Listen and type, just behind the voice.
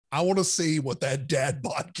I want to see what that dad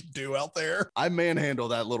bod can do out there. I manhandle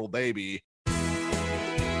that little baby.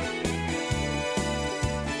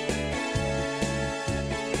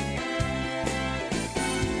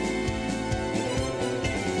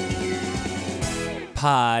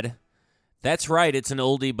 Pod. That's right, it's an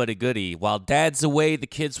oldie but a goodie. While Dad's away, the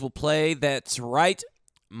kids will play. That's right.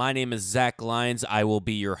 My name is Zach Lyons. I will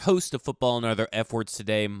be your host of Football and Other F Words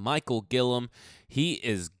today. Michael Gillum, he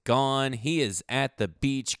is gone. He is at the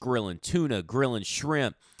beach grilling tuna, grilling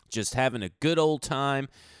shrimp, just having a good old time.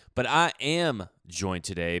 But I am joined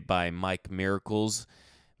today by Mike Miracles,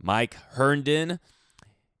 Mike Herndon.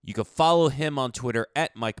 You can follow him on Twitter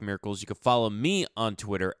at Mike Miracles. You can follow me on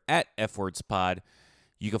Twitter at FWordsPod.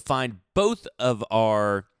 You can find both of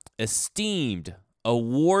our esteemed,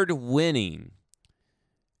 award-winning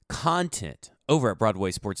content over at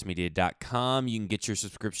BroadwaySportsMedia.com. You can get your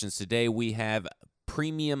subscriptions today. We have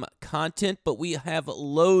premium content, but we have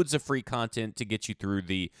loads of free content to get you through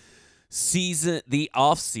the season, the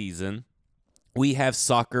off-season. We have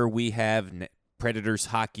soccer. We have Predators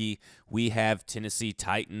hockey. We have Tennessee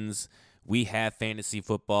Titans. We have fantasy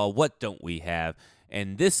football. What don't we have?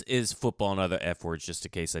 And this is Football and Other F Words, just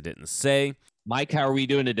in case I didn't say. Mike, how are we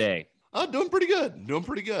doing today? Doing pretty good. Doing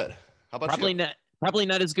pretty good. How about you? Probably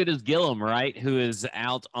not as good as Gillum, right? Who is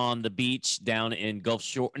out on the beach down in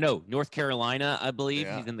North Carolina, I believe.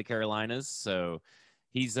 Yeah. He's in the Carolinas. So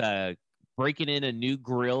he's breaking in a new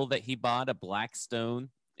grill that he bought, a Blackstone,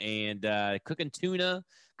 and cooking tuna,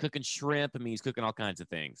 cooking shrimp. I mean, he's cooking all kinds of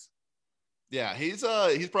things. Yeah, he's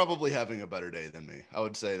probably having a better day than me. I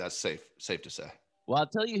would say that's safe to say. Well, I'll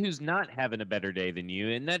tell you who's not having a better day than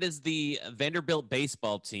you, and that is the Vanderbilt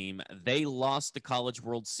baseball team. They lost the College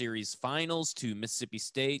World Series finals to Mississippi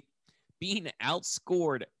State, being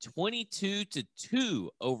outscored 22-2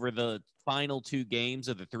 over the final two games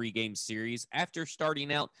of the three-game series after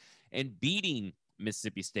starting out and beating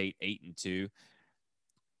Mississippi State 8-2.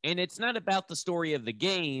 And it's not about the story of the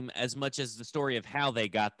game as much as the story of how they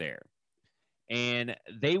got there. And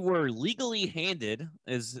they were legally handed,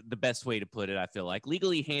 is the best way to put it, I feel like,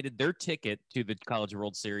 legally handed their ticket to the College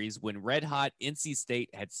World Series when red-hot NC State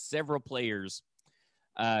had several players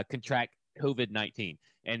contract COVID-19.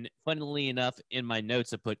 And funnily enough, in my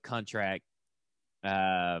notes, I put contract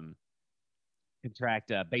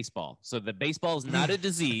baseball. So the baseball is not a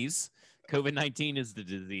disease. COVID-19 is the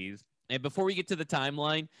disease. And before we get to the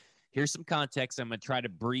timeline, here's some context. I'm going to try to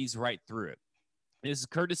breeze right through it. This is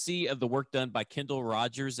courtesy of the work done by Kendall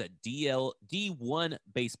Rogers at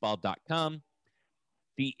D1Baseball.com.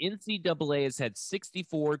 The NCAA has had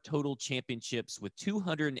 64 total championships with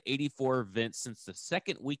 284 events since the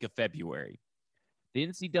second week of February. The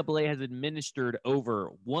NCAA has administered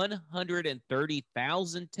over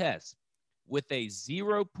 130,000 tests with a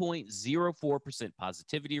 0.04%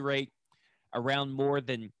 positivity rate among more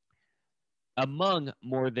than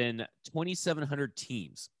 2,700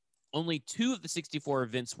 teams. Only 2 of the 64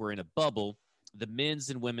 events were in a bubble, the men's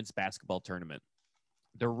and women's basketball tournament.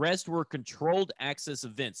 The rest were controlled access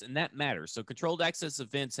events, and that matters. So controlled access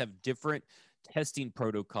events have different testing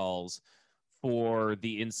protocols for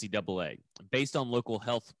the NCAA based on local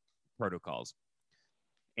health protocols.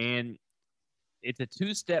 And it's a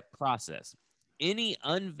two-step process. Any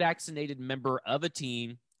unvaccinated member of a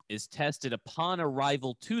team is tested upon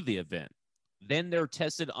arrival to the event. Then they're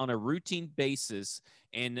tested on a routine basis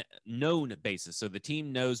and known basis. So the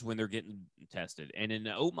team knows when they're getting tested. And in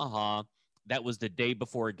Omaha, that was the day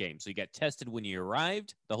before a game. So you got tested when you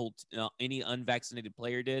arrived, any unvaccinated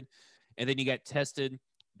player did. And then you got tested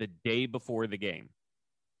the day before the game.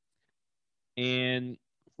 And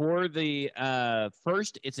for the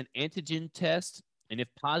first, it's an antigen test. And if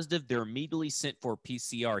positive, they're immediately sent for a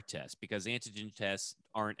PCR test because antigen tests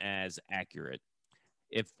aren't as accurate.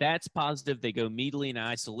 If that's positive, they go immediately in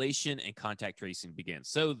isolation and contact tracing begins.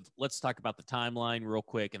 So let's talk about the timeline real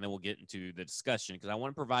quick, and then we'll get into the discussion because I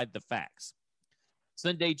want to provide the facts.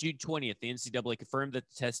 Sunday, June 20th, the NCAA confirmed that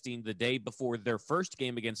testing the day before their first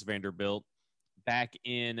game against Vanderbilt back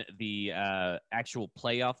in the actual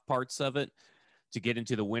playoff parts of it to get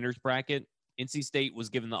into the winner's bracket. NC State was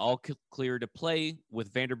given the all clear to play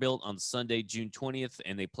with Vanderbilt on Sunday, June 20th,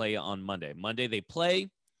 and they play on Monday. Monday, they play.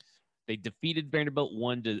 They defeated Vanderbilt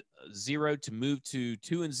 1-0 to move to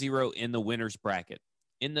 2-0 in the winner's bracket.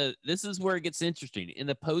 This is where it gets interesting. In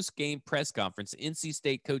the post-game press conference, NC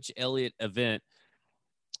State coach Elliott Event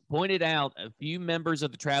pointed out a few members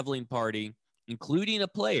of the traveling party, including a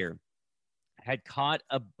player, had caught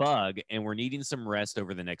a bug and were needing some rest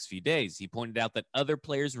over the next few days. He pointed out that other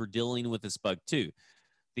players were dealing with this bug too.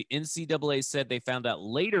 The NCAA said they found out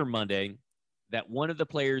later Monday that one of the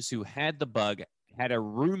players who had the bug had a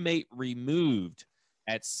roommate removed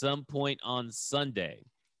at some point on Sunday,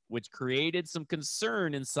 which created some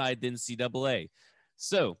concern inside the NCAA.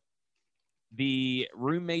 So the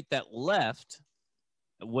roommate that left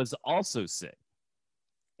was also sick.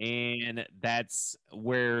 And that's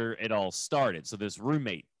where it all started. So this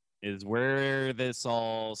roommate is where this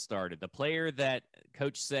all started. The player that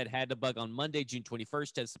coach said had the bug on Monday, June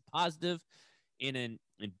 21st, tested positive in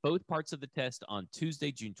both parts of the test on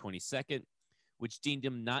Tuesday, June 22nd, which deemed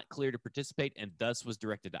him not clear to participate and thus was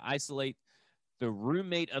directed to isolate. The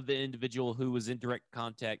roommate of the individual who was in direct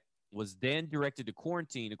contact was then directed to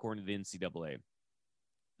quarantine, according to the NCAA.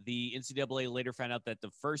 The NCAA later found out that the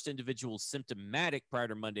first individual was symptomatic prior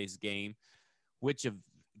to Monday's game, which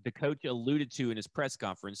the coach alluded to in his press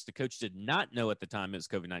conference. The coach did not know at the time it was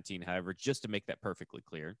COVID-19, however, just to make that perfectly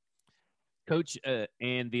clear. Coach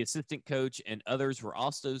and the assistant coach and others were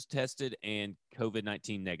also tested and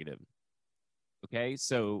COVID-19 negative. Okay,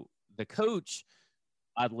 so the coach,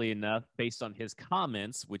 oddly enough, based on his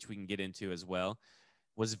comments, which we can get into as well,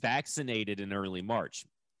 was vaccinated in early March.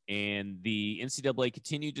 And the NCAA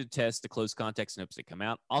continued to test the close contacts and hopes they come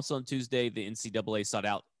out. Also on Tuesday, the NCAA sought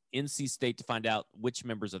out NC State to find out which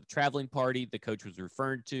members of the traveling party the coach was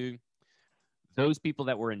referring to. Those people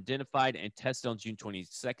that were identified and tested on June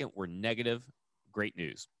 22nd were negative. Great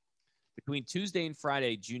news. Between Tuesday and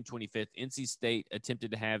Friday, June 25th, NC State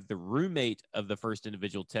attempted to have the roommate of the first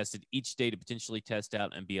individual tested each day to potentially test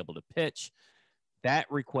out and be able to pitch.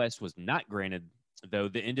 That request was not granted, though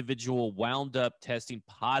the individual wound up testing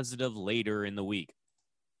positive later in the week.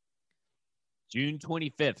 June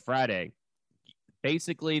 25th, Friday.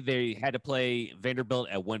 Basically, they had to play Vanderbilt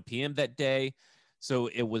at 1 p.m. that day, so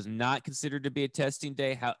it was not considered to be a testing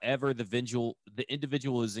day. However, the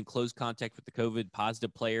individual who was in close contact with the COVID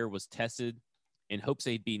positive player was tested in hopes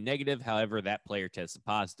they'd be negative. However, that player tested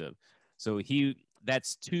positive. So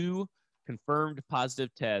that's 2 confirmed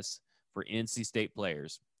positive tests for NC State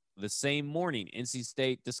players. The same morning, NC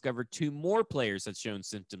State discovered 2 more players that shown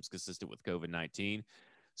symptoms consistent with COVID-19.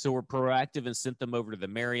 So we're proactive and sent them over to the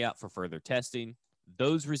Marriott for further testing.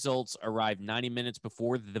 Those results arrived 90 minutes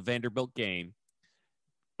before the Vanderbilt game,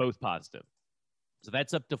 both positive. So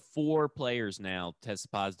that's up to 4 players now test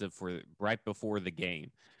positive for right before the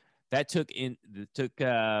game. That took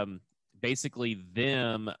basically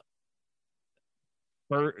them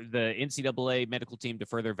for the NCAA medical team to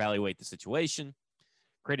further evaluate the situation.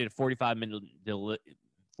 Created a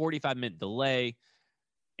 45-minute delay,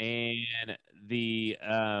 and the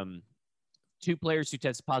 2 players who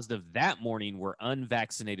tested positive that morning were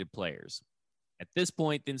unvaccinated players. At this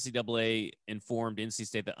point, the NCAA informed NC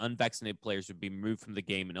State that unvaccinated players would be removed from the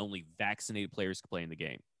game and only vaccinated players could play in the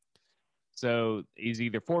game. So he's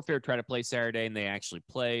either forfeit or try to play Saturday, and they actually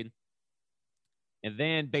played. And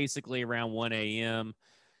then basically around 1 a.m.,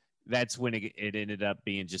 that's when it ended up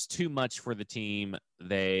being just too much for the team.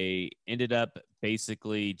 They ended up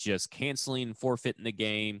basically just canceling and forfeiting the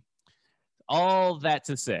game. All that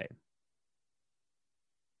to say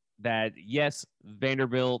that, yes,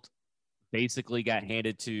 Vanderbilt basically got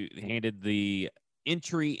handed the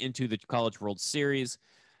entry into the College World Series.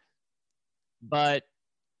 But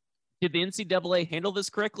did the NCAA handle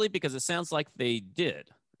this correctly? Because it sounds like they did.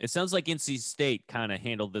 It sounds like NC State kind of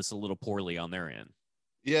handled this a little poorly on their end.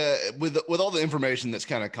 Yeah, with all the information that's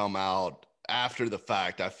kind of come out after the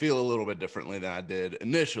fact, I feel a little bit differently than I did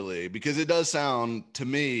initially, because it does sound to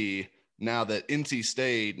me now that NC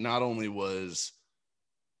State not only was,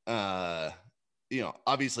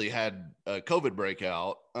 obviously had a COVID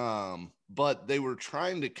breakout, but they were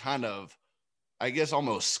trying to kind of, I guess,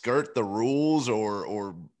 almost skirt the rules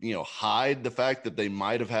or hide the fact that they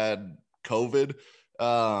might have had COVID.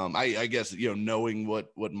 I guess, knowing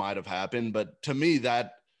what might have happened, but to me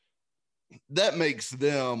that makes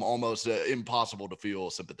them almost impossible to feel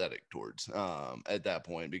sympathetic towards at that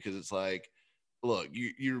point, because it's like, look,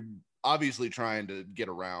 you're obviously trying to get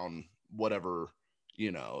around whatever,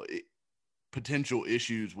 potential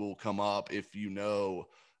issues will come up if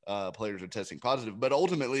players are testing positive, but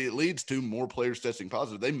ultimately it leads to more players testing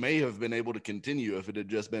positive. They may have been able to continue if it had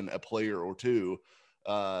just been a player or 2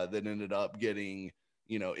 that ended up getting,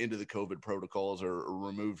 into the COVID protocols or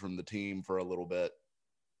removed from the team for a little bit,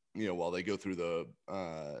 while they go through the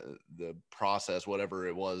process, whatever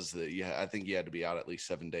it was that I think you had to be out at least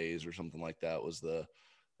 7 days or something like that was the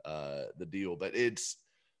deal. But to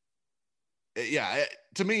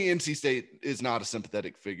me, NC State is not a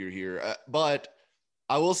sympathetic figure here. But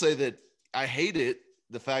I will say that I hate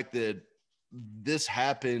the fact that this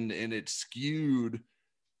happened and it skewed,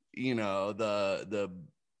 the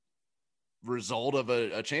result of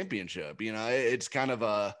a championship. It's kind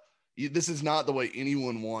of this is not the way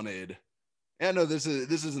anyone wanted. And I know this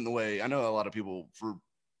isn't the way. I know a lot of people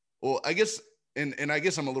I guess, and I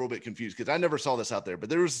guess I'm a little bit confused because I never saw this out there, but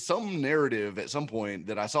there was some narrative at some point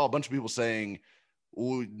that I saw a bunch of people saying,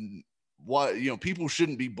 well, why, people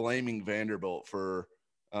shouldn't be blaming Vanderbilt for,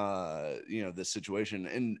 this situation.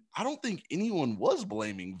 And I don't think anyone was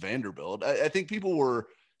blaming Vanderbilt. I think people were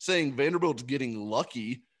saying Vanderbilt's getting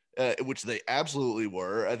lucky, which they absolutely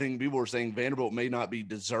were. I think people were saying Vanderbilt may not be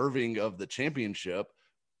deserving of the championship,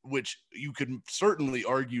 which you could certainly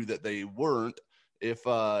argue that they weren't if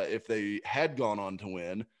they had gone on to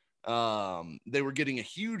win. They were getting a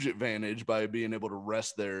huge advantage by being able to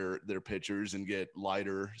rest their pitchers and get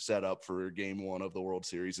Leiter set up for game 1 of the World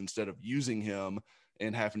Series instead of using him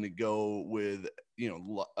and having to go with,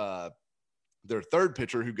 their third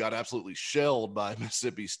pitcher who got absolutely shelled by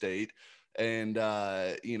Mississippi State. And,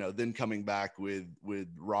 then coming back with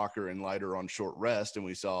Rocker and Leiter on short rest. And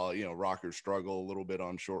we saw, Rocker struggle a little bit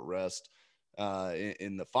on short rest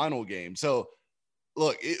in the final game. So,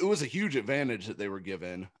 look, it was a huge advantage that they were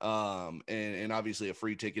given, and obviously a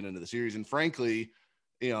free ticket into the series. And frankly,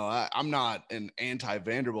 I'm not an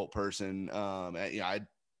anti-Vanderbilt person. I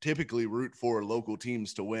typically root for local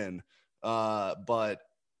teams to win, but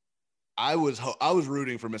I was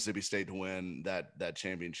rooting for Mississippi State to win that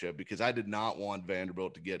championship because I did not want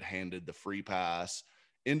Vanderbilt to get handed the free pass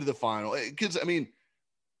into the final. Because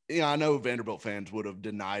I know Vanderbilt fans would have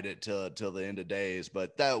denied it till the end of days,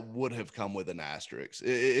 but that would have come with an asterisk.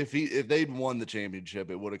 If they'd won the championship,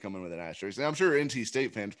 it would have come in with an asterisk. And I'm sure NC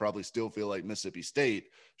State fans probably still feel like Mississippi State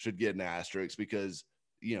should get an asterisk because,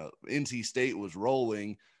 NC State was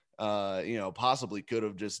rolling, possibly could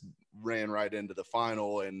have just ran right into the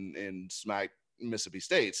final and smacked Mississippi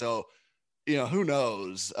State. So, who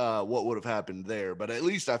knows what would have happened there, but at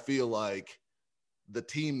least I feel like the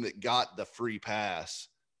team that got the free pass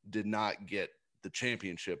did not get the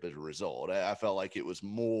championship as a result. I felt like it was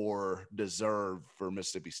more deserved for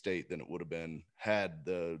Mississippi State than it would have been had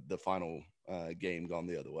the final game gone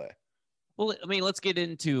the other way. Well, let's get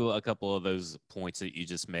into a couple of those points that you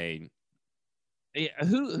just made.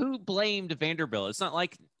 Who blamed Vanderbilt? It's not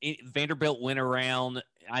like Vanderbilt went around.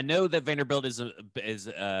 I know that Vanderbilt is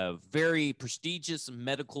a very prestigious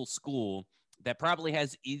medical school that probably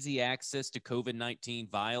has easy access to COVID-19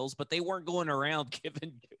 vials, but they weren't going around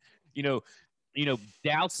giving,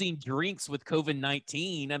 dousing drinks with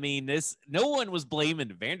COVID-19. No one was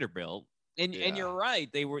blaming Vanderbilt. And you're right.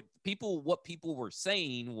 What people were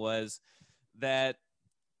saying was that,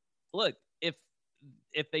 look,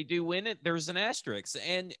 if they do win it, there's an asterisk,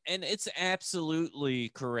 and it's absolutely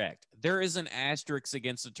correct. There is an asterisk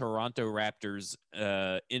against the Toronto Raptors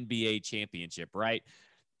NBA championship, right?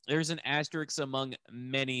 There's an asterisk among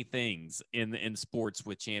many things in sports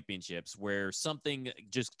with championships where something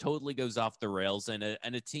just totally goes off the rails, and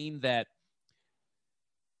a team that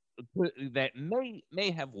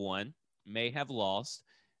may have won, may have lost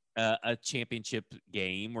a championship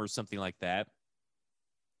game or something like that.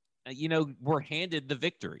 Were handed the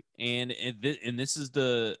victory, and this is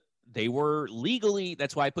they were legally.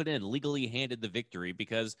 That's why I put in legally handed the victory,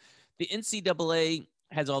 because the NCAA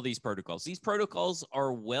has all these protocols. These protocols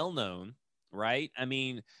are well known, right?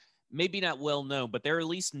 Maybe not well known, but they're at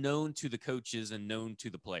least known to the coaches and known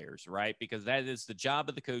to the players, right? Because that is the job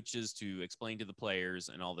of the coaches to explain to the players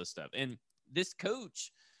and all this stuff. And this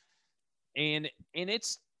coach, and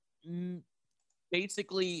it's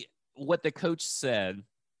basically what the coach said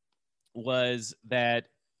was that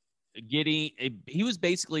he was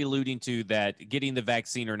basically alluding to that getting the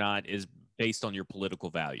vaccine or not is based on your political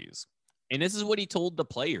values. And this is what he told the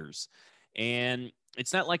players. And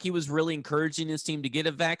it's not like he was really encouraging his team to get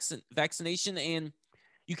a vaccination. And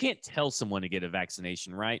you can't tell someone to get a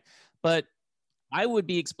vaccination, right? But I would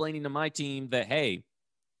be explaining to my team that, hey,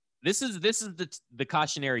 this is the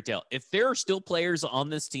cautionary tale. If there are still players on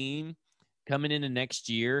this team coming into next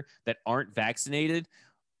year that aren't vaccinated,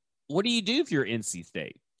 what do you do if you're NC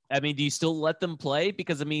State? Do you still let them play?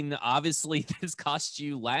 Because, obviously this cost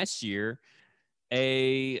you last year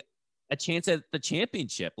a chance at the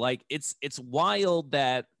championship. Like, it's wild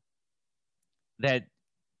that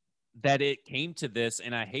it came to this,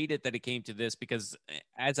 and I hate it that it came to this because,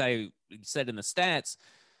 as I said in the stats,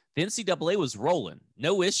 the NCAA was rolling.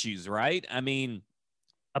 No issues, right?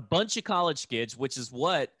 A bunch of college kids, which is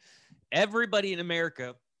what everybody in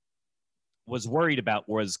America was worried about,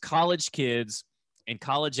 was college kids and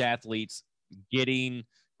college athletes getting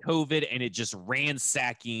COVID and it just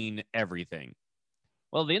ransacking everything.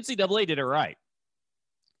 Well, the NCAA did it right,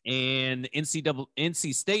 and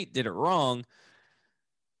NC State did it wrong.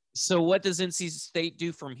 So what does NC State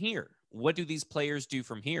do from here? What do these players do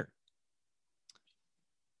from here?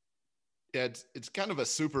 Yeah, it's kind of a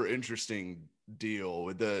super interesting deal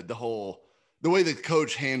with the way the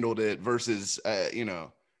coach handled it versus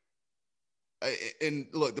and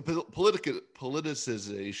look, the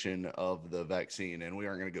politicization of the vaccine, and we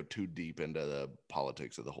aren't going to go too deep into the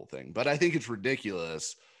politics of the whole thing, but I think it's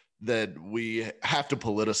ridiculous that we have to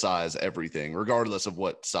politicize everything, regardless of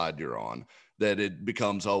what side you're on. That it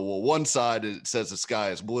becomes, oh well, one side it says the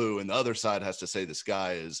sky is blue, and the other side has to say the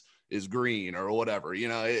sky is green or whatever.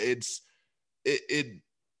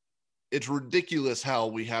 It's ridiculous how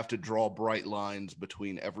we have to draw bright lines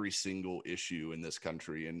between every single issue in this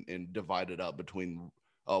country and divide it up between,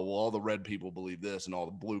 oh, well, all the red people believe this and all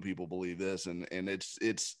the blue people believe this. And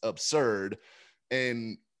it's absurd.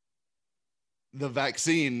 And the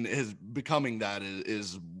vaccine is becoming that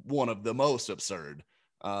is one of the most absurd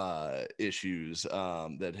issues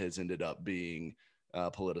that has ended up being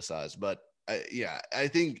politicized. But I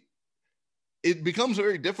think it becomes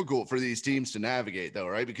very difficult for these teams to navigate though,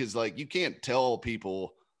 right? Because like you can't tell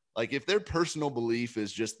people, like if their personal belief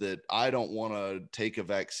is just that I don't want to take a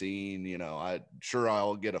vaccine,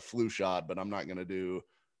 I'll get a flu shot, but I'm not going to do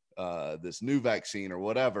this new vaccine or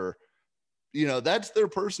whatever, that's their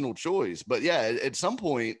personal choice. But yeah, at some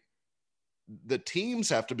point the teams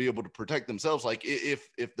have to be able to protect themselves. Like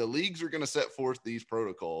if the leagues are going to set forth these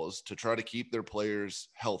protocols to try to keep their players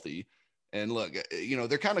healthy, and look,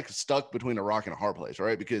 they're kind of stuck between a rock and a hard place,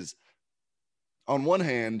 right? Because on one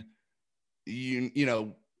hand,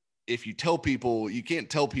 if you tell people, you can't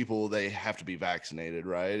tell people they have to be vaccinated,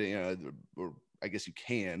 right? Or I guess you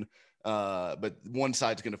can, but one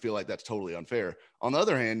side's going to feel like that's totally unfair. On the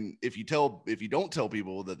other hand, if you don't tell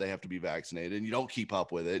people that they have to be vaccinated and you don't keep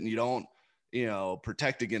up with it and you don't,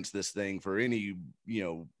 protect against this thing for any,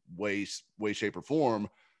 way, shape or form,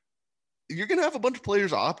 you're going to have a bunch of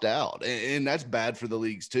players opt out, and that's bad for the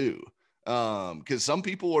leagues too. Because some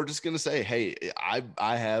people are just going to say, hey,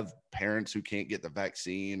 I have parents who can't get the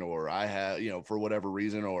vaccine, or I have, for whatever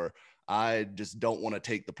reason, or I just don't want to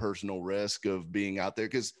take the personal risk of being out there.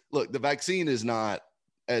 Because look, the vaccine is not,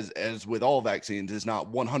 as with all vaccines, is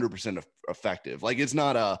not 100% effective. Like it's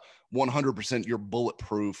not a 100% you're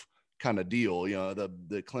bulletproof kind of deal.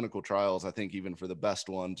 The clinical trials, I think even for the best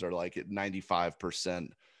ones, are like at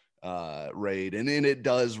 95% rate, and then it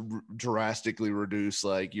does drastically reduce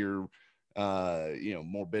like your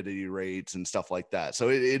morbidity rates and stuff like that. So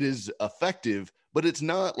it is effective, but it's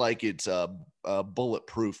not like it's a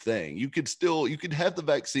bulletproof thing. You could have the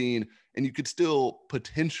vaccine and you could still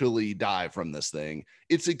potentially die from this thing.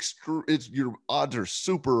 It's your odds are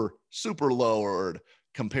super lowered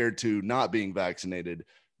compared to not being vaccinated,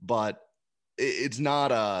 but it's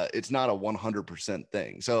not a 100%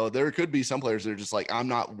 thing. So there could be some players that are just like, I'm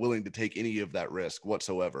not willing to take any of that risk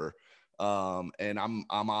whatsoever. And I'm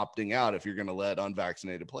opting out if you're going to let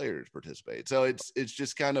unvaccinated players participate. So it's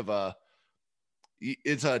just kind of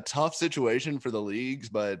it's a tough situation for the leagues,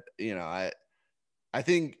 but I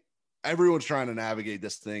think everyone's trying to navigate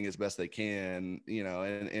this thing as best they can,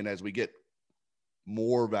 and as we get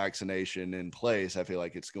more vaccination in place, I feel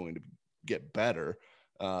like it's going to get better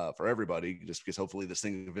for everybody, just because hopefully this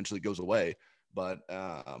thing eventually goes away. But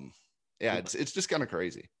it's just kind of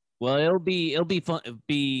crazy. Well, it'll be fun.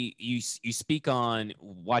 You speak on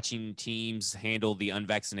watching teams handle the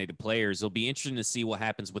unvaccinated players. It'll be interesting to see what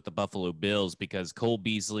happens with the Buffalo Bills, because Cole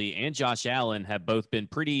Beasley and Josh Allen have both been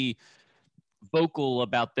pretty vocal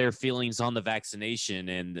about their feelings on the vaccination,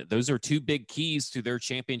 and those are two big keys to their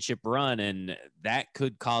championship run, and that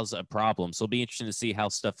could cause a problem. So it'll be interesting to see how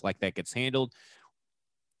stuff like that gets handled.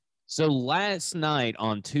 So last night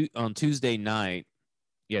on Tuesday night,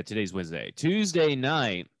 today's Wednesday. Tuesday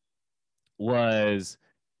night was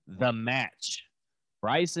the match.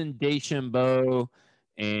 Bryson DeChambeau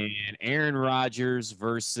and Aaron Rodgers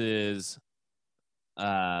versus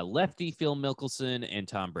lefty Phil Mickelson and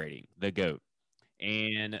Tom Brady, the GOAT.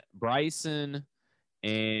 And Bryson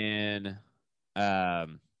and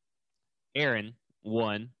Aaron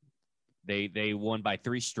won. They won by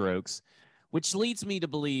 3 strokes, which leads me to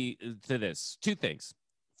believe to this. 2 things.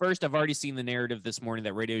 First, I've already seen the narrative this morning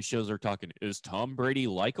that radio shows are talking, is Tom Brady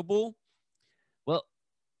likable? Well,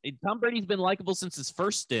 Tom Brady's been likable since his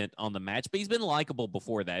first stint on the match, but he's been likable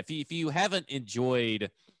before that. If you haven't enjoyed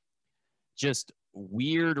just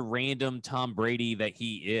weird, random Tom Brady that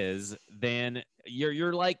he is, then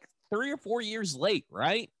you're like 3 or 4 years late,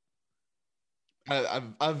 right?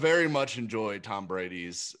 I've very much enjoyed Tom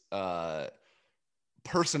Brady's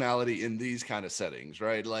personality in these kind of settings,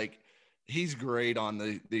 right? Like he's great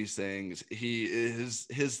on these things. He is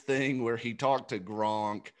his thing where he talked to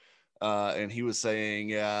Gronk and he was saying,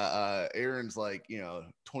 yeah, Aaron's like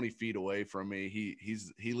 20 feet away from me.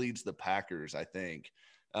 He leads the Packers, I think,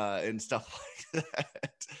 and stuff like that.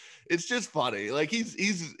 It's just funny. Like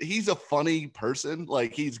he's a funny person.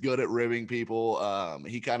 Like he's good at ribbing people.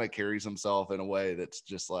 He kind of carries himself in a way that's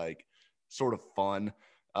just like sort of fun.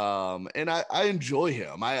 And I enjoy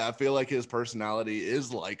him. I feel like his personality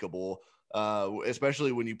is likable.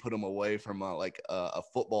 Especially when you put him away from a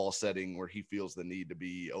football setting where he feels the need to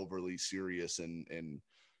be overly serious and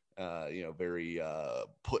very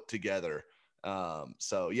put together.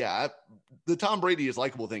 So yeah, the Tom Brady is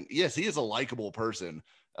likable thing. Yes, he is a likable person.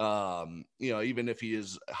 Even if he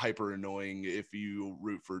is hyper annoying, if you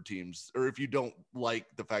root for teams or if you don't like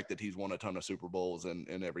the fact that he's won a ton of Super Bowls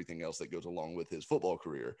and everything else that goes along with his football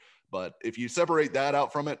career. But if you separate that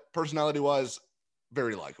out from it, personality wise,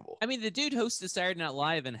 very likable. I mean, the dude hosted Saturday Night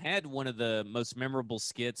Live and had one of the most memorable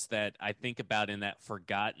skits that I think about in that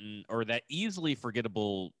forgotten or that easily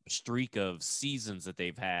forgettable streak of seasons that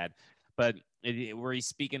they've had. But where he's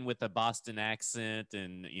speaking with a Boston accent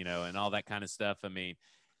and, and all that kind of stuff. I mean,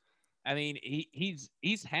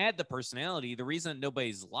 he's had the personality. The reason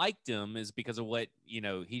nobody's liked him is because of what,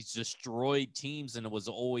 he's destroyed teams and was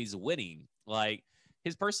always winning. Like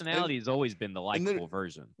his personality has always been the likable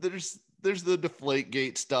version. There's the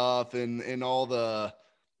Deflategate stuff and all the,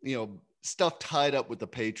 stuff tied up with the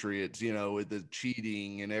Patriots, with the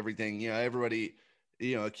cheating and everything, everybody,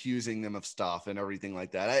 accusing them of stuff and everything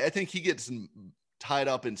like that. I think he gets tied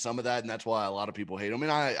up in some of that. And that's why a lot of people hate him.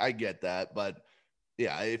 And I get that, but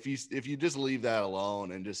yeah, if you just leave that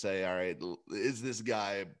alone and just say, all right, is this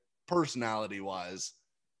guy personality wise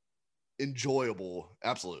enjoyable?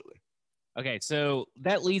 Absolutely. Okay. So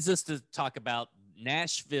that leads us to talk about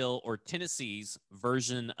Nashville or Tennessee's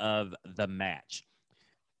version of the match,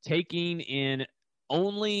 taking in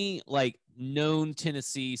only like known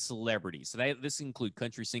Tennessee celebrities. So this include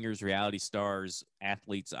country singers, reality stars,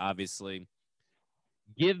 athletes, obviously.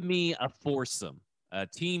 Give me a foursome,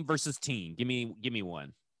 team versus team. Give me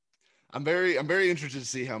one. I'm very interested to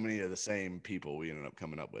see how many of the same people we ended up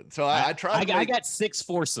coming up with. So I tried. I got 6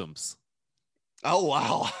 foursomes. Oh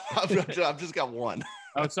wow, I've just got one.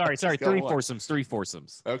 Oh, sorry. 3 foursomes. 3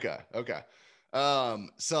 foursomes. Okay.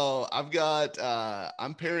 So I've got.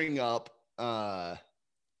 I'm pairing up. I'm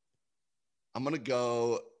gonna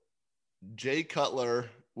go Jay Cutler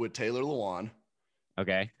with Taylor Lewan.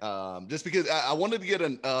 Okay. Just because I wanted to get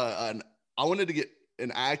an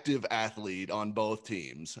active athlete on both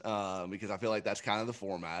teams, because I feel like that's kind of the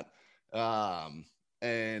format.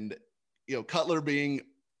 And Cutler being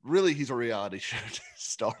really, he's a reality show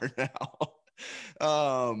star now.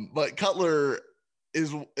 But Cutler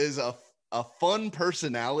is a fun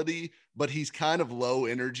personality, but he's kind of low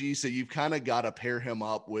energy. So you've kind of got to pair him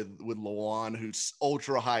up with Lewan, who's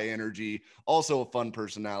ultra high energy, also a fun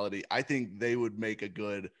personality. I think they would make a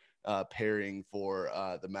good pairing for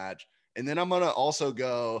the match. And then I'm going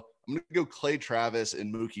to go Clay Travis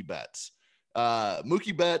and Mookie Betts.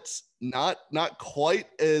 Mookie Betts, not quite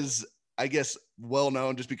as, I guess, well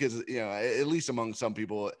known, just because, at least among some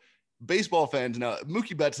people, baseball fans know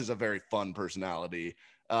Mookie Betts is a very fun personality.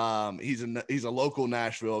 He's a local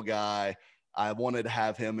Nashville guy. I wanted to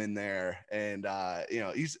have him in there, and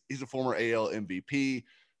he's a former AL MVP.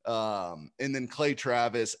 And then Clay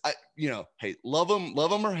Travis, hey, love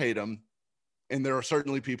him or hate him, and there are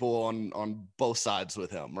certainly people on both sides with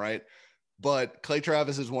him, right? But Clay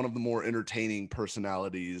Travis is one of the more entertaining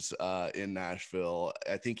personalities in Nashville.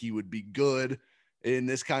 I think he would be good in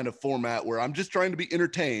this kind of format where I'm just trying to be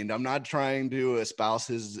entertained. I'm not trying to espouse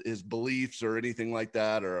his beliefs or anything like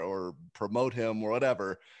that, or promote him or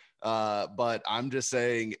whatever. But I'm just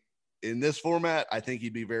saying, in this format, I think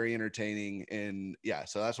he'd be very entertaining. And yeah,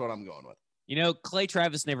 so that's what I'm going with. Clay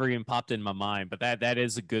Travis never even popped in my mind, but that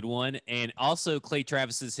is a good one. And also Clay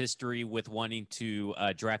Travis's history with wanting to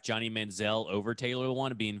draft Johnny Manziel over Taylor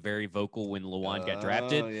Lewan, being very vocal when Lewan got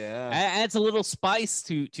drafted. Yeah, adds a little spice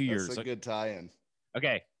to yours. That's a good tie-in.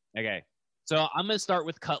 Okay. So I'm going to start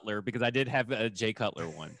with Cutler because I did have a Jay Cutler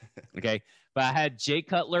one. Okay. But I had Jay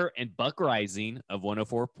Cutler and Buck Rising of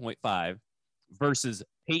 104.5 versus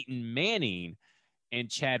Peyton Manning and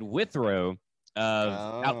Chad Withrow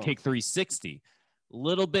of Outkick 360.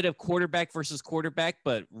 Little bit of quarterback versus quarterback,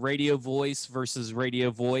 but radio voice versus radio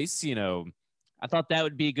voice. I thought that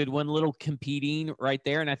would be a good one. Little competing right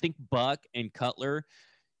there. And I think Buck and Cutler,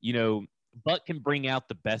 Buck can bring out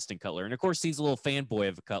the best in Cutler. And of course, he's a little fanboy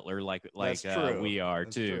of Cutler, like we are.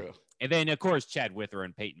 That's too. True. And then, of course, Chad Withrow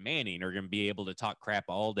and Peyton Manning are going to be able to talk crap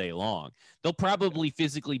all day long. They'll probably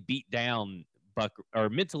physically beat down Buck, or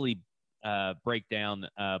mentally break down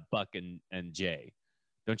Buck and Jay.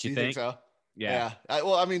 Don't Do you you think? think so? Yeah.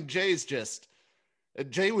 Well, I mean, Jay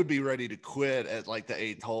would be ready to quit at like the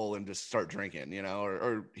 8th hole and just start drinking,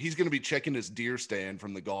 or he's going to be checking his deer stand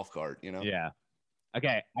from the golf cart, Yeah.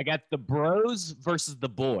 Okay, I got the bros versus the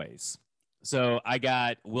boys. So I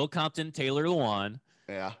got Will Compton, Taylor Lewan,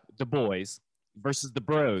 Yeah. the boys versus the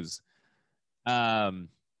bros.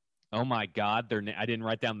 Oh my God, I didn't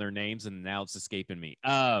write down their names and now it's escaping me.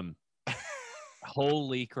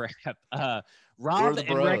 Holy crap. Rob the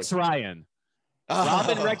and Rex bros? Ryan. Rob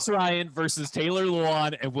and Rex Ryan versus Taylor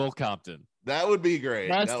Lewan and Will Compton. That would be great.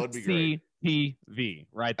 Must That would be great. see TV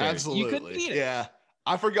right there. Absolutely. You couldn't beat it. Yeah.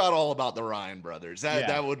 I forgot all about the Ryan brothers.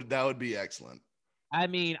 That would be excellent. I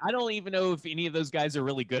mean, I don't even know if any of those guys are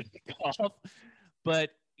really good at golf, but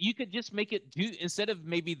you could just make it instead of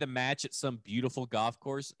maybe the match at some beautiful golf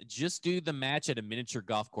course, just do the match at a miniature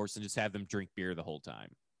golf course and just have them drink beer the whole time.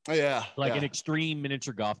 Yeah. Like an extreme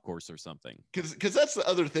miniature golf course or something. Because that's the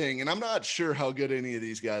other thing. And I'm not sure how good any of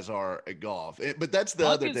these guys are at golf, but that's the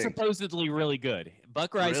other thing. Buck is supposedly really good.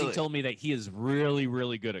 Buck Rising told me that he is really,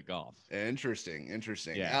 really good at golf. Interesting.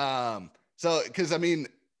 Yeah. So, because I mean,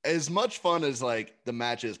 as much fun as like the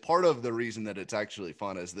match is, part of the reason that it's actually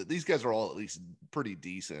fun is that these guys are all at least pretty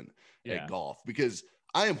decent at golf, because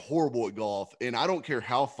I am horrible at golf, and I don't care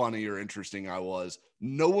how funny or interesting I was.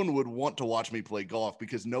 No one would want to watch me play golf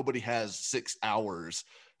because nobody has 6 hours,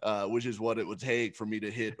 which is what it would take for me to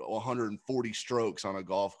hit 140 strokes on a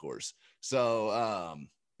golf course. So,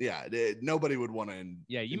 nobody would want to.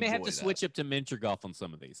 Yeah, you may have to switch up to miniature golf on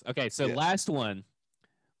some of these. Okay, so last one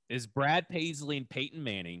is Brad Paisley and Peyton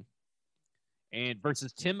Manning, and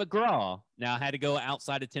versus Tim McGraw. Now, I had to go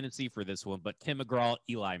outside of Tennessee for this one, but Tim McGraw,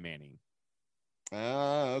 Eli Manning.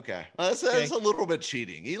 Okay. That's a little bit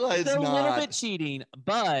cheating. Eli's a little bit cheating,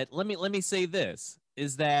 but let me say this,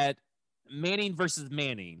 is that Manning versus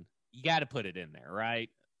Manning, you got to put it in there, right?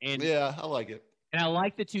 And yeah, I like it. And I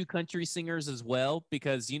like the two country singers as well,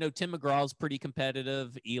 because, Tim McGraw's pretty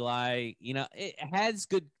competitive. Eli, it has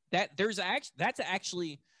good, that's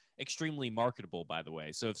actually extremely marketable, by the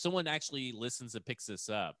way. So if someone actually listens and picks this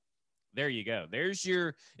up, there you go.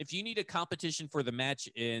 If you need a competition for the match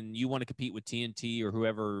and you want to compete with TNT or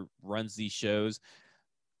whoever runs these shows,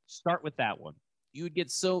 start with that one. You'd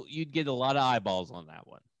get a lot of eyeballs on that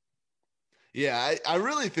one. Yeah, I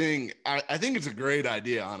really think, I think it's a great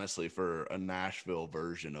idea, honestly, for a Nashville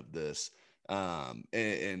version of this. And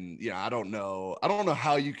I don't know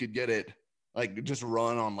how you could get it, like, just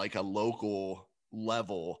run on like a local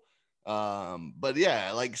level. But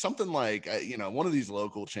yeah, like something like, one of these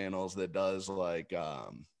local channels that does like,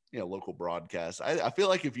 local broadcasts. I feel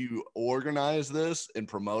like if you organize this and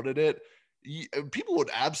promoted it, people would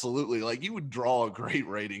absolutely, like, you would draw great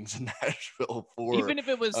ratings in Nashville for, even if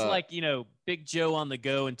it was Big Joe on the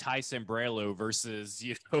go and Ty Sambrello versus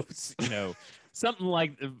something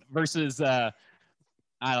like versus I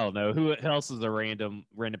don't know who else is a random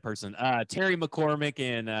person, Terry McCormick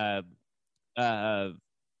and Dylan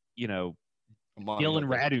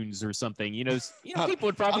Raduns or something. People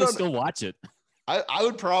would probably still watch it. I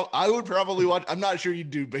would probably watch. I'm not sure you'd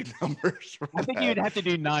do big numbers. I think you'd have to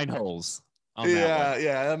do 9 holes.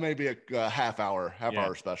 That may be a half hour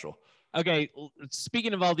special. Okay,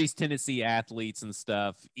 speaking of all these Tennessee athletes and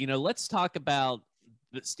stuff, let's talk about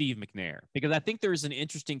Steve McNair, because I think there's an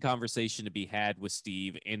interesting conversation to be had with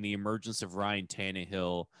Steve and the emergence of Ryan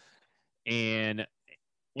Tannehill, and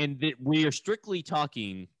we are strictly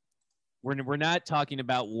talking. We're not talking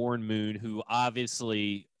about Warren Moon, who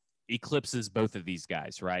obviously eclipses both of these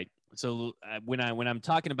guys, right? So when I'm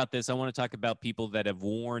talking about this, I want to talk about people that have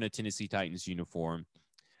worn a Tennessee Titans uniform,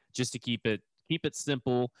 just to keep it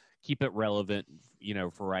simple, keep it relevant,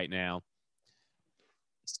 for right now.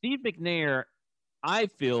 Steve McNair, I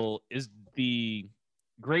feel, is the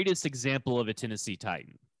greatest example of a Tennessee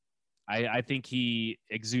Titan. I think he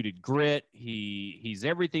exuded grit. He's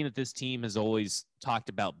everything that this team has always talked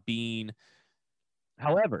about being.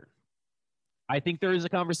 However, I think there is a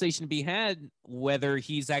conversation to be had whether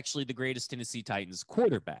he's actually the greatest Tennessee Titans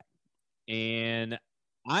quarterback. And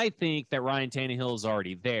I think that Ryan Tannehill is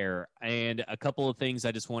already there. And a couple of things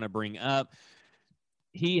I just want to bring up.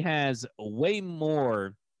 He has way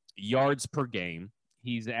more yards per game.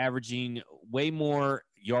 He's averaging way more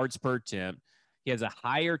yards per attempt. He has a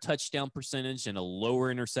higher touchdown percentage and a lower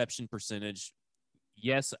interception percentage.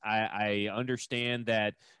 Yes, I understand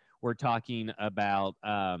that we're talking about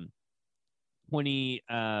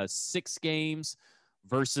 26 games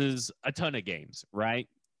versus a ton of games, right?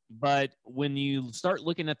 But when you start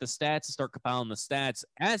looking at the stats and start compiling the stats,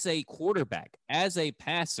 as a quarterback, as a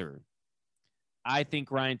passer, I think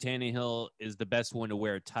Ryan Tannehill is the best one to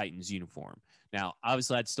wear a Titans uniform. Now,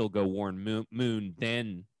 obviously, I'd still go Warren Moon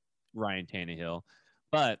then Ryan Tannehill,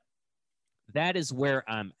 but that is where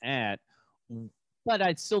I'm at. But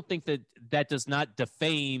I still think that that does not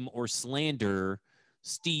defame or slander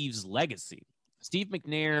Steve's legacy. Steve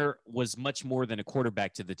McNair was much more than a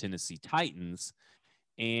quarterback to the Tennessee Titans.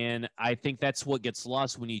 And I think that's what gets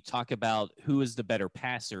lost when you talk about who is the better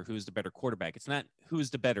passer, who is the better quarterback. It's not who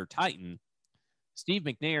is the better Titan. Steve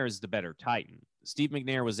McNair is the better Titan. Steve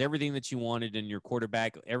McNair was everything that you wanted in your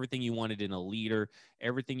quarterback, everything you wanted in a leader,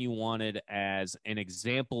 everything you wanted as an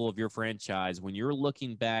example of your franchise. When you're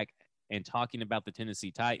looking back and talking about the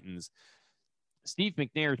Tennessee Titans, Steve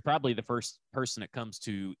McNair is probably the first person that comes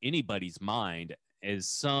to anybody's mind as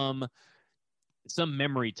some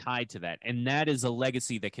memory tied to that. And that is a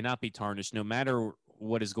legacy that cannot be tarnished no matter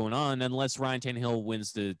what is going on, unless Ryan Tannehill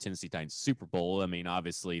wins the Tennessee Titans Super Bowl. I mean,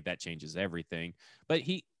 obviously that changes everything, but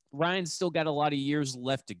Ryan's still got a lot of years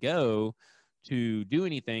left to go to do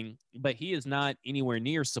anything, but he is not anywhere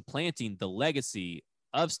near supplanting the legacy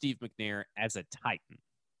of Steve McNair as a Titan.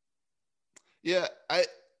 Yeah, I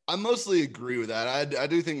mostly agree with that. I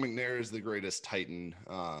do think McNair is the greatest Titan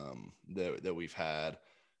that we've had.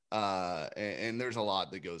 And there's a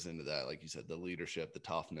lot that goes into that. Like you said, the leadership, the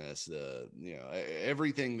toughness,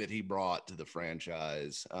 everything that he brought to the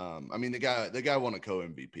franchise. I mean, the guy won a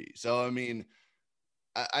co-MVP. So, I mean,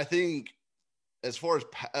 I think as far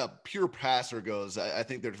as pure passer goes, I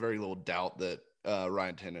think there's very little doubt that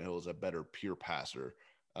Ryan Tannehill is a better pure passer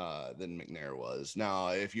than McNair was. Now,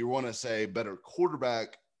 if you want to say better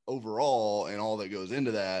quarterback overall and all that goes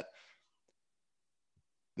into that,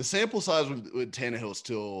 the sample size with Tannehill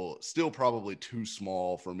is still probably too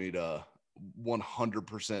small for me to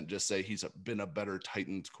 100% just say he's been a better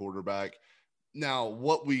Titans quarterback. Now,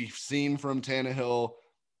 what we've seen from Tannehill,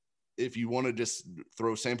 if you want to just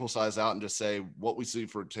throw sample size out and just say what we see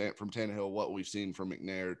from Tannehill, what we've seen from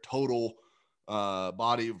McNair, total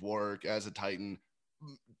body of work as a Titan,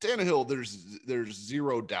 Tannehill, there's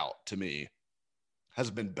zero doubt to me, has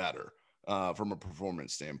been better from a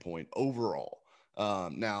performance standpoint overall.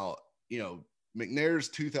 Now, McNair's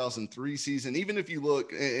 2003 season, even if you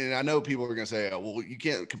look, and I know people are going to say, oh, well, you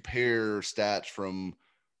can't compare stats from,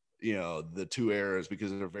 the two eras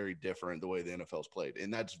because they're very different the way the NFL's played.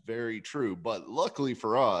 And that's very true. But luckily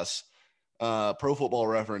for us, Pro Football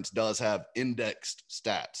Reference does have indexed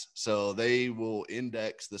stats. So they will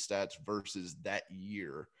index the stats versus that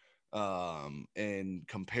year and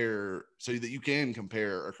compare so that you can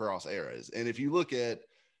compare across eras. And if you look at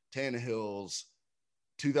Tannehill's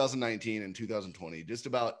 2019 and 2020, just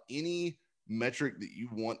about any metric that you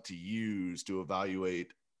want to use to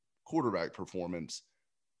evaluate quarterback performance,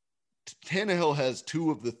 Tannehill has two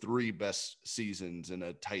of the three best seasons in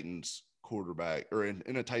a Titans quarterback or in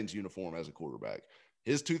a Titans uniform as a quarterback.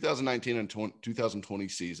 His 2019 and 2020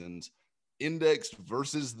 seasons indexed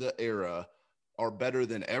versus the era are better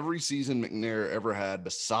than every season McNair ever had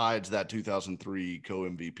besides that 2003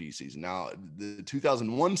 co-MVP season. Now, the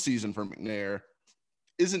 2001 season for McNair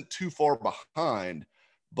isn't too far behind,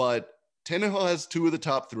 but Tannehill has two of the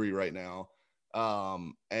top three right now.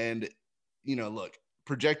 And, look,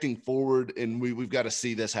 projecting forward, and we've got to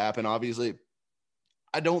see this happen, obviously.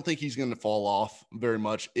 I don't think he's going to fall off very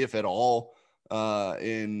much, if at all,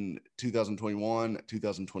 in 2021,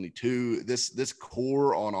 2022. This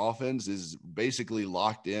core on offense is basically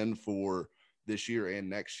locked in for this year and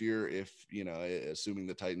next year, if, assuming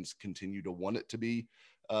the Titans continue to want it to be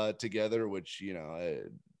together, which,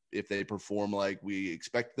 if they perform like we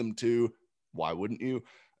expect them to, why wouldn't you?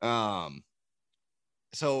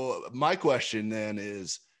 So my question then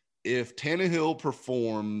is, if Tannehill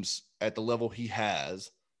performs at the level he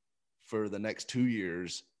has for the next 2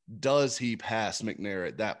 years, does he pass McNair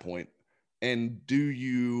at that point? And do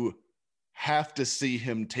you have to see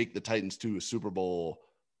him take the Titans to a Super Bowl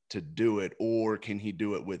to do it, or can he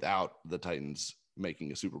do it without the Titans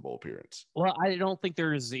making a Super Bowl appearance? Well, I don't think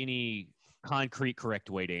there's any concrete correct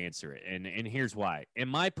way to answer it. And here's why. In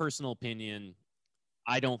my personal opinion,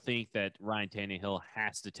 I don't think that Ryan Tannehill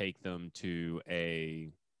has to take them to a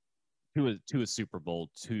Super Bowl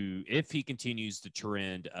if he continues the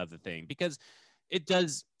trend of the thing, because it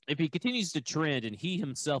does. If he continues to trend and he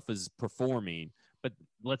himself is performing, but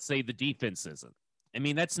let's say the defense isn't, I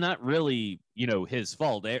mean, that's not really, his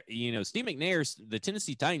fault. Steve McNair, the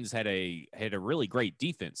Tennessee Titans had a really great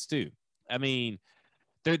defense too. I mean,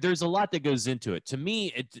 there's a lot that goes into it. To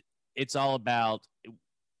me, it's all about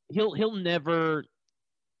he'll never,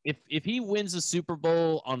 if he wins a Super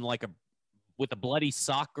Bowl on with a bloody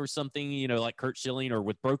sock or something, like Curt Schilling, or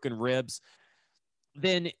with broken ribs,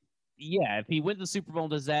 then yeah, if he wins the Super Bowl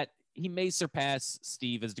and does that, he may surpass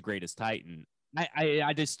Steve as the greatest Titan.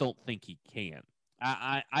 I just don't think he can.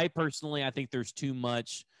 I personally, I think there's too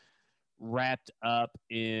much wrapped up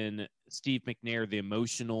in Steve McNair, the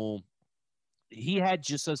emotional. He had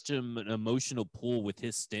just such an emotional pull with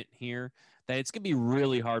his stint here that it's going to be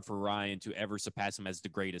really hard for Ryan to ever surpass him as the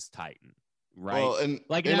greatest Titan, right? Well,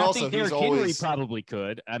 Like, and I also think he's Derrick Henry always probably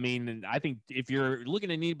could. I mean, I think if you're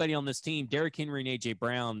looking at anybody on this team, Derrick Henry and AJ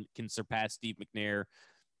Brown can surpass Steve McNair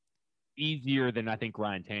easier than I think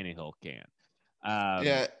Ryan Tannehill can.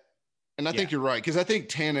 yeah. And I Yeah. think you're right, because I think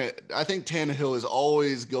Tannehill is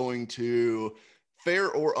always going to, fair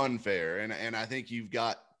or unfair, and I think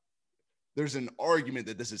there's an argument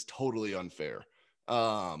that this is totally unfair,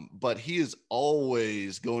 but he is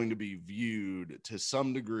always going to be viewed to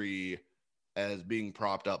some degree as being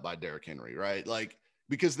propped up by Derrick Henry, right? Like,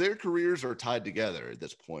 because their careers are tied together at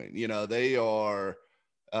this point. They are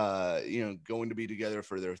going to be together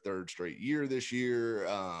for their third straight year this year.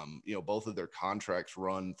 Both of their contracts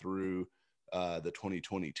run through the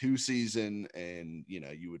 2022 season, and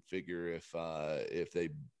you would figure if they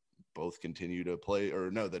both continue to play, or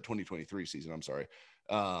no, the 2023 season, I'm sorry.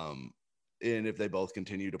 And if they both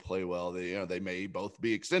continue to play well, they may both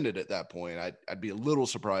be extended at that point. I'd be a little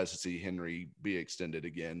surprised to see Henry be extended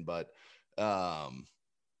again, but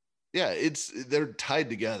yeah, they're tied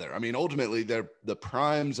together. I mean, ultimately, the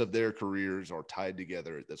primes of their careers are tied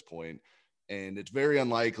together at this point, and it's very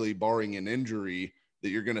unlikely, barring an injury, that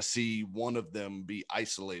you're going to see one of them be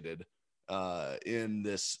isolated in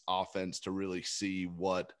this offense to really see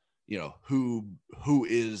what who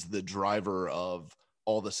is the driver of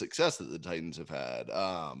all the success that the Titans have had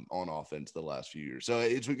on offense the last few years. So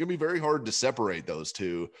it's going to be very hard to separate those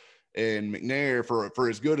two. And McNair, for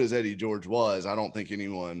as good as Eddie George was, I don't think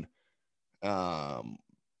anyone.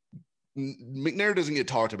 McNair doesn't get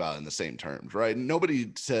talked about in the same terms, right?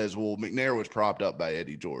 Nobody says, well, McNair was propped up by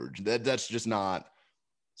Eddie George. That's just not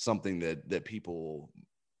something that people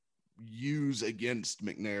use against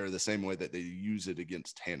McNair the same way that they use it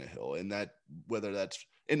against Tannehill.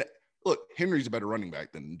 And look, Henry's a better running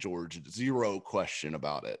back than George, zero question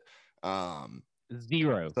about it.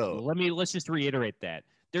 Zero. So Let's just reiterate that.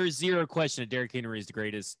 There's zero question that Derrick Henry is the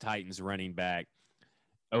greatest Titans running back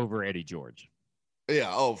over Eddie George. Yeah.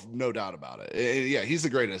 Oh, no doubt about it. Yeah, he's the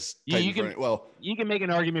greatest. You can make an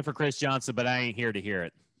argument for Chris Johnson, but I ain't here to hear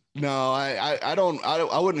it. No,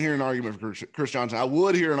 I wouldn't hear an argument for Chris Johnson. I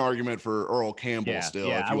would hear an argument for Earl Campbell if you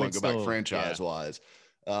want to go back franchise wise.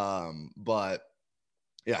 But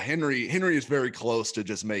yeah, Henry is very close to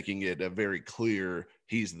just making it a very clear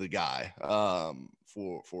he's the guy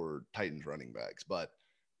for Titans running backs. But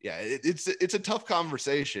yeah, it's a tough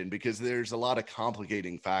conversation because there's a lot of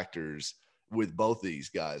complicating factors with both these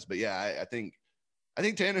guys. But yeah, I think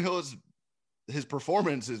Tannehill his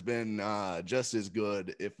performance has been just as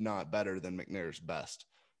good, if not better, than McNair's best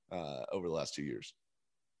over the last 2 years.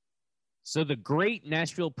 So the great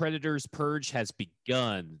Nashville Predators purge has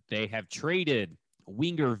begun. They have traded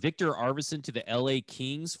winger Victor Arvidsson to the LA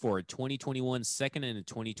Kings for a 2021 second and a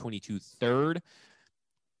 2022 third.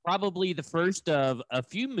 Probably the first of a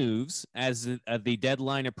few moves as the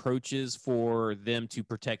deadline approaches for them to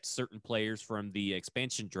protect certain players from the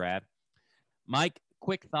expansion draft. Mike,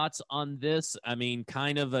 quick thoughts on this? I mean,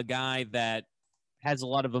 kind of a guy that has a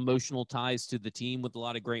lot of emotional ties to the team with a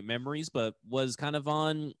lot of great memories, but was kind of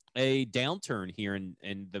on a downturn here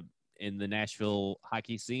in the Nashville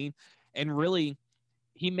hockey scene. And really,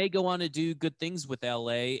 he may go on to do good things with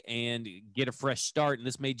LA and get a fresh start. And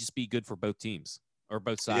this may just be good for both teams or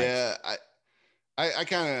both sides. Yeah, I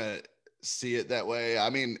kind of see it that way. I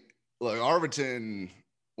mean, look, Arvidsson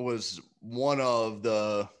was one of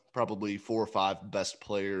the probably 4 or 5 best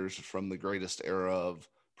players from the greatest era of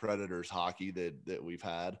Predators hockey that we've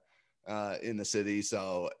had in the city.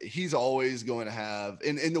 So he's always going to have,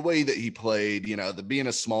 in the way that he played, being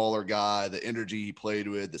a smaller guy, the energy he played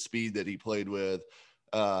with, the speed that he played with,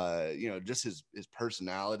 just his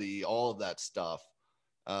personality, all of that stuff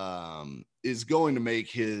is going to make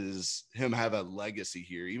him have a legacy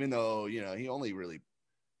here, even though,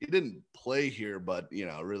 he didn't play here, but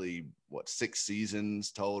really 6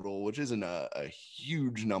 seasons total, which isn't a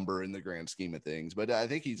huge number in the grand scheme of things. But I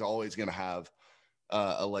think he's always going to have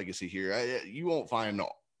a legacy here. You won't find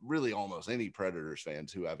really almost any Predators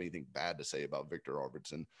fans who have anything bad to say about Victor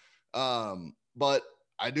Arvidsson. But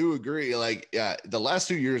I do agree. The last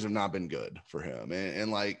 2 years have not been good for him.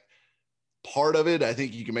 And part of it, I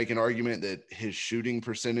think you can make an argument that his shooting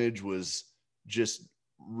percentage was just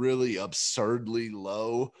really absurdly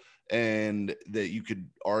low, and that you could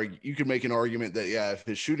make an argument that, if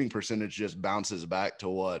his shooting percentage just bounces back to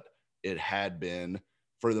what it had been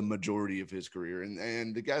for the majority of his career,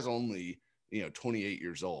 and the guy's only 28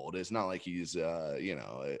 years old. It's not like he's,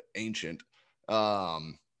 ancient.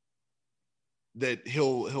 That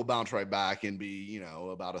he'll bounce right back and be,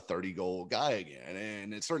 about a 30-goal guy again.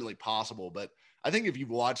 And it's certainly possible. But I think if you've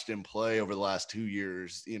watched him play over the last 2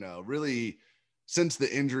 years, really since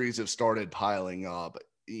the injuries have started piling up,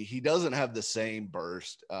 he doesn't have the same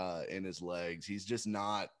burst in his legs. He's just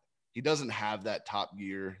not, he doesn't have that top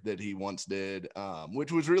gear that he once did,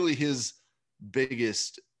 which was really his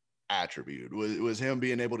biggest attribute was him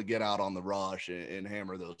being able to get out on the rush and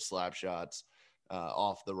hammer those slap shots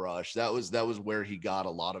off the rush. That was where he got a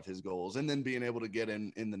lot of his goals, and then being able to get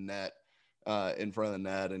in the net, in front of the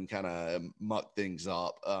net, and kind of muck things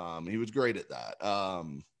up. He was great at that.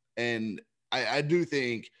 And I do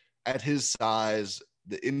think at his size,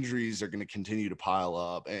 the injuries are going to continue to pile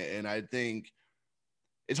up, and I think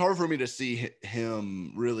it's hard for me to see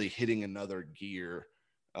him really hitting another gear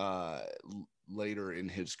later in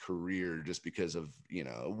his career, just because of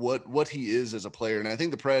what he is as a player. And I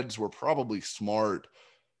think the Preds were probably smart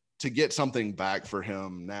to get something back for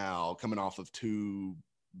him now, coming off of 2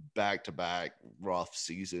 back-to-back rough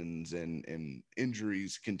seasons and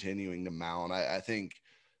injuries continuing to mount. I think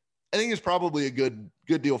it's probably a good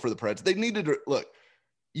deal for the Preds. They needed to look.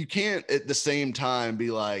 You can't at the same time be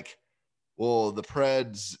like, well, the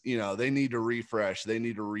Preds, they need to refresh, they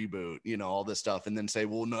need to reboot, all this stuff, and then say,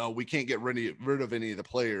 well, no, we can't get rid of any of the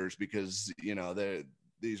players because,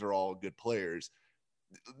 these are all good players.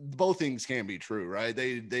 Both things can be true, right?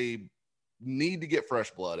 They need to get fresh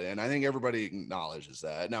blood in. I think everybody acknowledges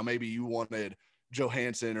that. Now, maybe you wanted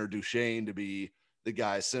Johansson or Duchesne to be the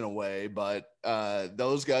guys sent away, but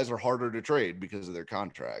those guys are harder to trade because of their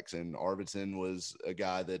contracts. And Arvidsson was a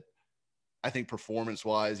guy that I think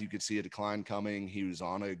performance-wise, you could see a decline coming. He was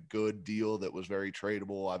on a good deal that was very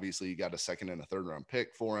tradable. Obviously, you got a 2nd and a 3rd-round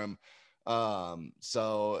pick for him.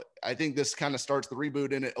 So I think this kind of starts the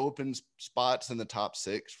reboot, and it opens spots in the top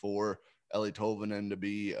 6 for Eeli Tolvanen to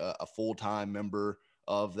be a full-time member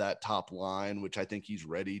of that top line, which I think he's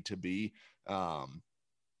ready to be.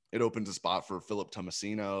 It opens a spot for Philip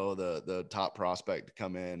Tomasino, the top prospect, to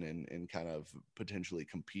come in and kind of potentially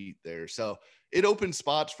compete there. So it opens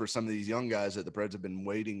spots for some of these young guys that the Preds have been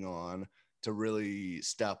waiting on to really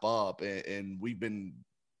step up. And we've been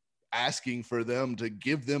asking for them to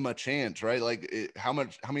give them a chance, right? Like how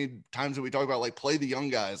many times did we talk about, like, play the young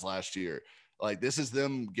guys last year? Like, this is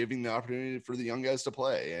them giving the opportunity for the young guys to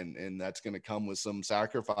play. And that's going to come with some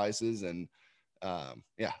sacrifices. And, I'll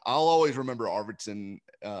always remember Arvidsson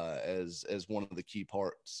as one of the key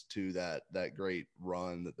parts to that great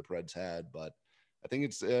run that the Preds had. But I think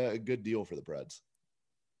it's a good deal for the Preds.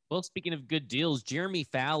 Well, speaking of good deals, Jeremy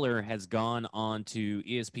Fowler has gone on to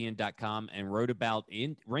ESPN.com and wrote about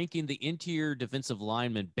ranking the interior defensive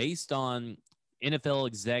linemen based on NFL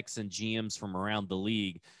execs and GMs from around the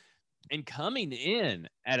league. And coming in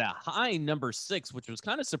at a high number 6, which was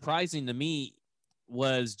kind of surprising to me,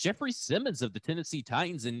 was Jeffrey Simmons of the Tennessee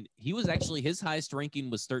Titans. And he was actually, his highest ranking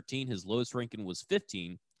was 13. His lowest ranking was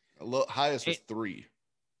 15. Highest was 3.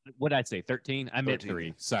 What did I say? 13? I meant 3.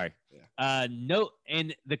 Yeah. Sorry. Yeah. No.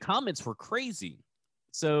 And the comments were crazy.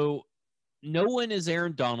 So no one is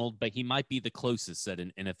Aaron Donald, but he might be the closest, said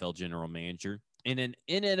an NFL general manager. And an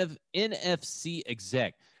NFC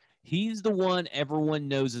exec, he's the one everyone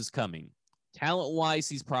knows is coming. Talent-wise,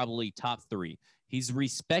 he's probably top 3. He's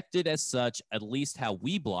respected as such, at least how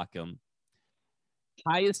we block him.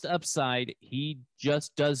 Highest upside, he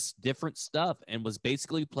just does different stuff and was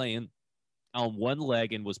basically playing on one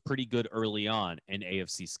leg and was pretty good early on, an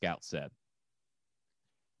AFC scout said.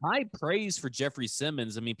 High praise for Jeffrey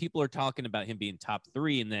Simmons. I mean, people are talking about him being top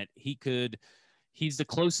 3 and that he's the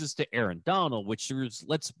closest to Aaron Donald, which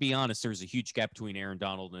let's be honest, there's a huge gap between Aaron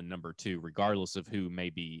Donald and number 2, regardless of who may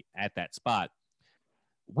be at that spot.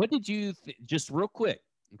 What did you just real quick,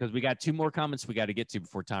 because we got 2 more comments we got to get to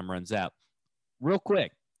before time runs out. Real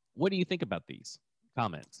quick, what do you think about these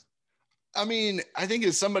comments? I mean, I think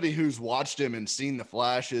as somebody who's watched him and seen the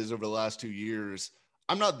flashes over the last 2 years,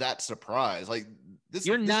 I'm not that surprised. Like this,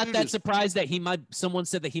 you're not that surprised that someone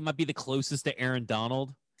said that he might be the closest to Aaron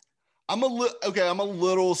Donald. I'm a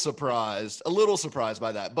little surprised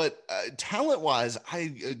by that, but talent wise,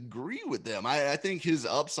 I agree with them. I think his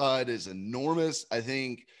upside is enormous. I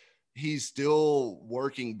think he's still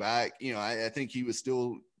working back. I think he was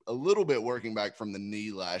still a little bit working back from the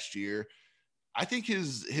knee last year. I think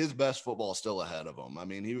his best football is still ahead of him. I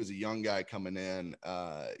mean, he was a young guy coming in.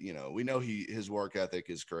 We know his work ethic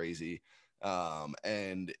is crazy,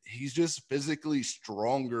 and he's just physically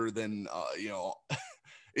stronger than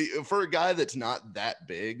for a guy that's not that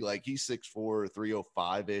big. Like he's 6'4",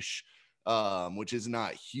 305 ish. which is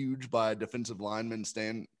not huge by a defensive lineman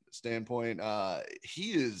standpoint.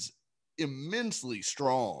 He is immensely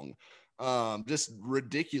strong, just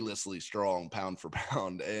ridiculously strong pound for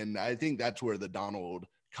pound. And I think that's where the Donald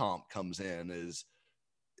comp comes in, is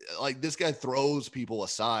like this guy throws people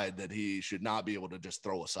aside that he should not be able to just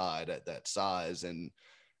throw aside at that size. And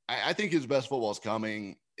I think his best football is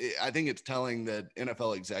coming. I think it's telling that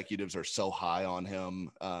NFL executives are so high on him.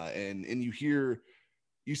 And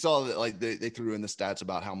you saw that like they threw in the stats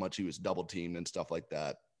about how much he was double teamed and stuff like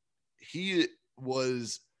that. He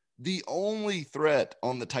was the only threat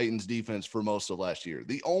on the Titans defense for most of last year,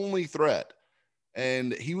 the only threat.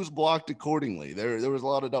 And he was blocked accordingly. There was a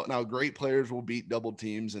lot of now great players will beat double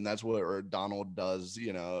teams, and that's what Donald does.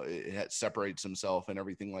 It separates himself and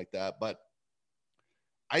everything like that. But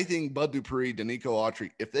I think Bud Dupree, Danico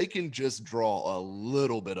Autry, if they can just draw a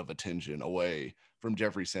little bit of attention away from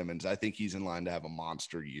Jeffrey Simmons, I think he's in line to have a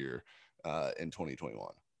monster year in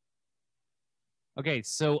 2021. Okay,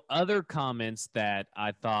 so other comments that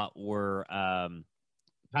I thought were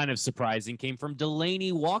kind of surprising came from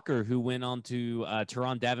Delaney Walker, who went on to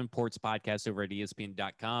Teron Davenport's podcast over at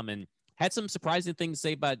ESPN.com and had some surprising things to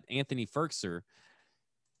say about Anthony Firkser.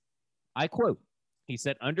 I quote, he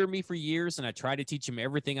said, "Under me for years, and I try to teach him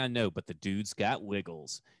everything I know, but the dude's got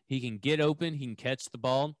wiggles. He can get open. He can catch the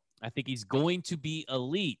ball. I think he's going to be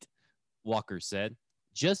elite," Walker said.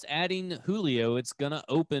 "Just adding Julio, it's going to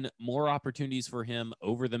open more opportunities for him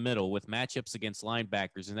over the middle with matchups against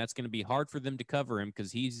linebackers, and that's going to be hard for them to cover him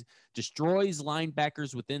because he destroys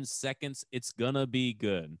linebackers within seconds. It's going to be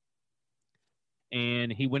good."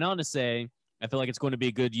 And he went on to say, "I feel like it's going to be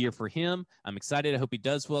a good year for him. I'm excited. I hope he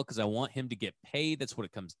does well because I want him to get paid. That's what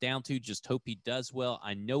it comes down to. Just hope he does well.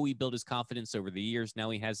 I know he built his confidence over the years. Now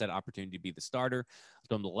he has that opportunity to be the starter. I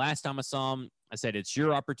told him the last time I saw him, I said, it's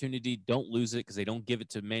your opportunity. Don't lose it because they don't give it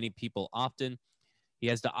to many people often. He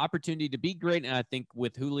has the opportunity to be great. And I think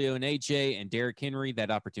with Julio and AJ and Derrick Henry,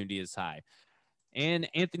 that opportunity is high." And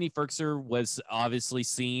Anthony Firkser was obviously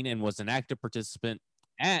seen and was an active participant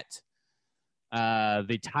at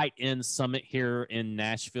the tight end summit here in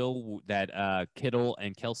Nashville that Kittle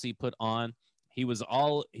and Kelsey put on. He was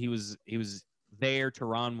there.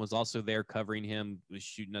 Teron was also there covering him, was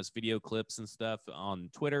shooting us video clips and stuff on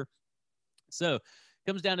Twitter. So it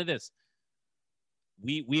comes down to this.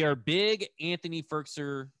 We are big Anthony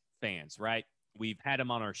Firkser fans, right? We've had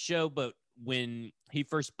him on our show, but when he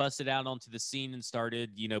first busted out onto the scene and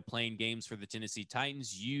started, playing games for the Tennessee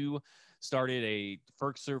Titans, you started a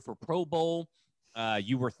Firkser for Pro Bowl.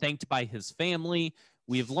 You were thanked by his family.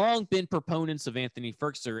 We have long been proponents of Anthony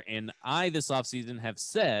Firkser, and I this offseason have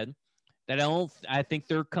said that I think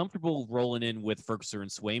they're comfortable rolling in with Firkser and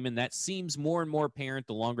Swayman. That seems more and more apparent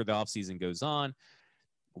the longer the offseason goes on.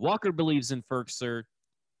 Walker believes in Firkser.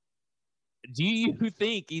 Do you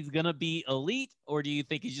think he's going to be elite, or do you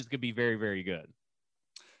think he's just going to be very, very good?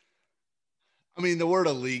 I mean, the word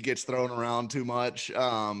elite gets thrown around too much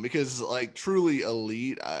because, like, truly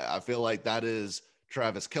elite, I feel like that is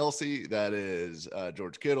Travis Kelce, that is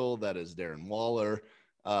George Kittle, that is Darren Waller,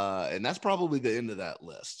 and that's probably the end of that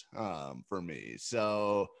list for me.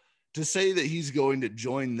 So to say that he's going to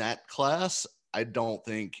join that class, I don't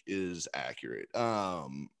think is accurate.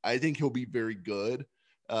 I think he'll be very good.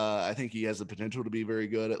 I think he has the potential to be very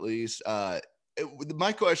good, at least.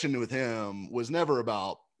 My question with him was never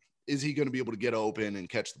about, is he going to be able to get open and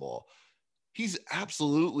catch the ball? He's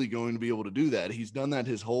absolutely going to be able to do that. He's done that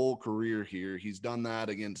his whole career here. He's done that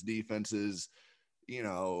against defenses,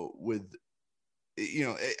 I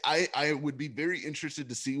would be very interested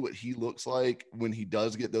to see what he looks like when he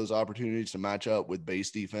does get those opportunities to match up with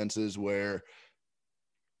base defenses where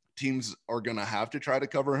teams are going to have to try to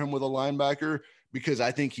cover him with a linebacker, because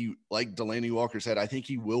I think he, like Delaney Walker said, I think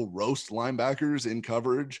he will roast linebackers in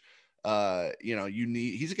coverage.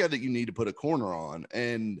 He's a guy that you need to put a corner on.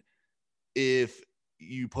 And if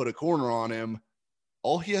you put a corner on him,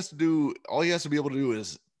 all he has to be able to do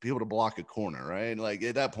is be able to block a corner, right? Like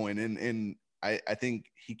at that point, and I think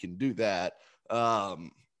he can do that.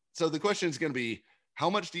 So the question is going to be, how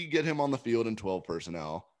much do you get him on the field in 12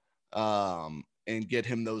 personnel and get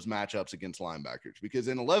him those matchups against linebackers? Because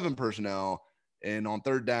in 11 personnel and on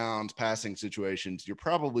third downs, passing situations, you're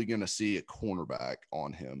probably going to see a cornerback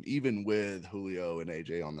on him, even with Julio and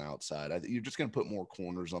AJ on the outside. You're just going to put more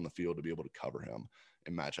corners on the field to be able to cover him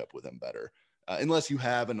and match up with him better, unless you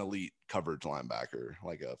have an elite coverage linebacker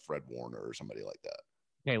like a Fred Warner or somebody like that.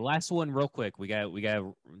 Okay, last one real quick. We got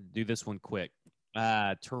to do this one quick.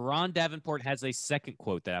 Teron Davenport has a second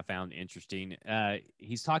quote that I found interesting.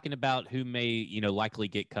 He's talking about who may, likely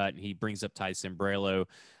get cut, and he brings up Ty Sambrailo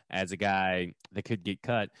as a guy that could get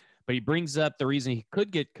cut. But he brings up the reason he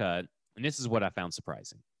could get cut, and this is what I found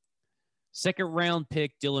surprising. Second-round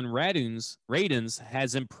pick Dylan Radins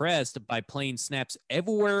has impressed by playing snaps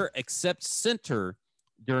everywhere except center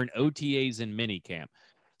during OTAs and minicamp.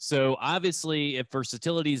 So obviously, if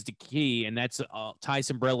versatility is the key, and that's Ty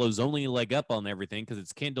Sombrello's only leg up on everything because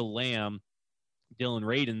it's Kendall Lamb, Dylan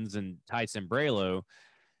Radins, and Ty Sombrello,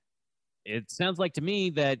 it sounds like to me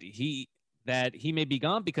that he may be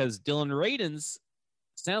gone because Dylan Radins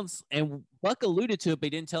sounds, and Buck alluded to it, but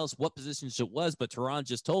he didn't tell us what positions it was, but Teron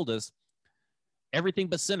just told us everything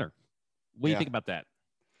but center. What do you think about that?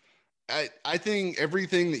 I think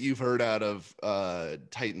everything that you've heard out of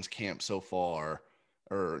Titans camp so far,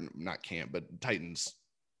 or not camp, but Titans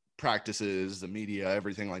practices, the media,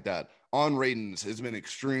 everything like that, on Radins has been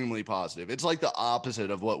extremely positive. It's like the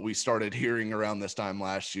opposite of what we started hearing around this time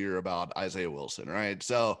last year about Isaiah Wilson, right?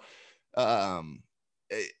 So Radins,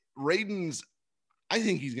 I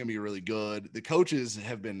think he's going to be really good. The coaches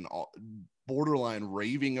have been borderline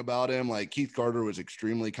raving about him. Like Keith Carter was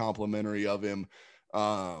extremely complimentary of him.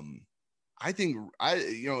 I think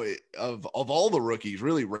of all the rookies,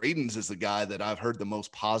 really Radins is the guy that I've heard the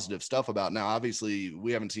most positive stuff about. Now, obviously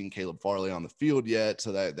we haven't seen Caleb Farley on the field yet,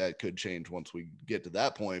 so that could change once we get to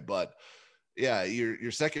that point. But yeah, your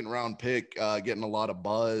second round pick, getting a lot of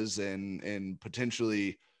buzz and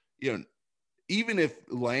potentially, even if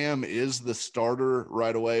Lamb is the starter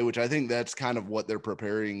right away, which I think that's kind of what they're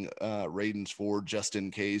preparing Radins for, just in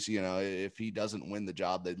case, if he doesn't win the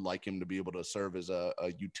job, they'd like him to be able to serve as a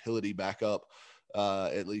utility backup,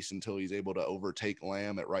 at least until he's able to overtake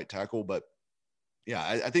Lamb at right tackle. But yeah,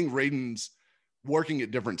 I think Radins working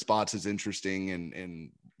at different spots is interesting,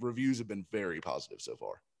 and reviews have been very positive so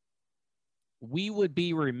far. We would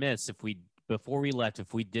be remiss before we left,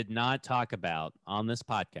 if we did not talk about on this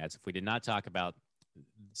podcast, if we did not talk about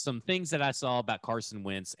some things that I saw about Carson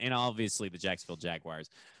Wentz and obviously the Jacksonville Jaguars.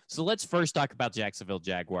 So let's first talk about Jacksonville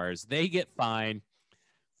Jaguars. They get fined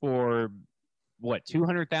for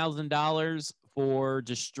 $200,000 for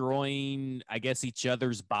destroying, I guess, each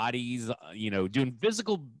other's bodies, doing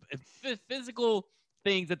physical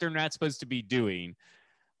things that they're not supposed to be doing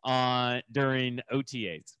during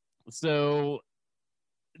OTAs. So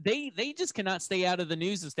they just cannot stay out of the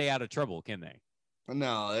news and stay out of trouble, can they?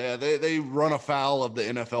 No, yeah, they run afoul of the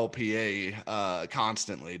NFLPA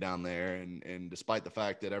constantly down there, and despite the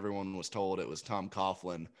fact that everyone was told it was Tom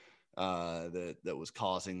Coughlin that was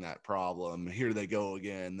causing that problem, here they go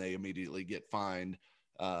again. They immediately get fined.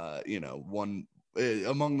 One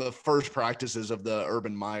among the first practices of the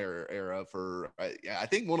Urban Meyer era for, I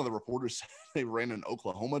think one of the reporters said they ran an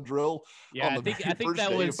Oklahoma drill. Yeah, I think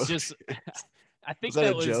that was just. I think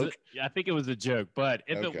that was a joke. I think it was a joke, but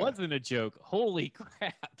if it wasn't a joke, holy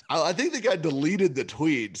crap! I think the guy deleted the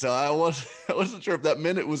tweet, so I wasn't sure if that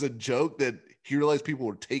meant it was a joke that he realized people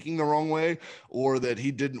were taking the wrong way, or that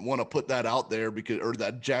he didn't want to put that out there or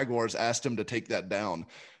that Jaguars asked him to take that down.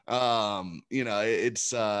 But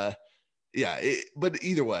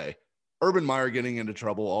either way, Urban Meyer getting into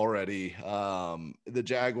trouble already. The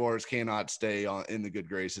Jaguars cannot stay in the good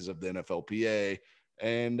graces of the NFLPA.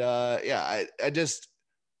 And I just,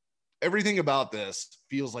 everything about this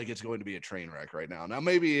feels like it's going to be a train wreck right now. Now,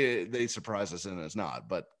 maybe they surprise us and it's not,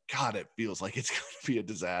 but God, it feels like it's going to be a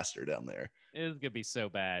disaster down there. It's going to be so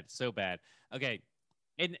bad, so bad. Okay.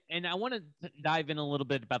 And I want to dive in a little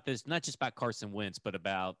bit about this, not just about Carson Wentz, but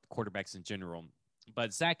about quarterbacks in general.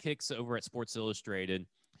 But Zach Hicks over at Sports Illustrated,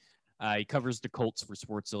 he covers the Colts for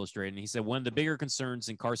Sports Illustrated, and he said one of the bigger concerns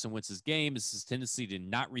in Carson Wentz's game is his tendency to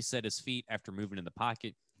not reset his feet after moving in the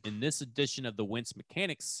pocket. In this edition of the Wentz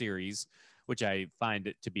Mechanics series, which I find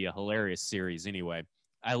it to be a hilarious series anyway,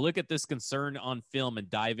 I look at this concern on film and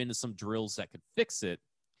dive into some drills that could fix it.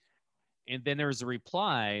 And then there's a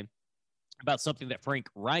reply about something that Frank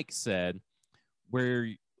Reich said, where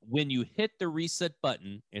when you hit the reset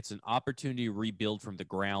button, it's an opportunity to rebuild from the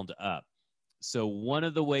ground up. So one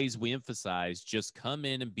of the ways we emphasize just come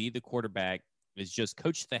in and be the quarterback is just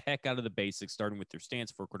coach the heck out of the basics, starting with your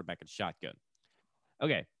stance for quarterback and shotgun.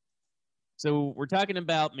 Okay, so we're talking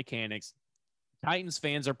about mechanics. Titans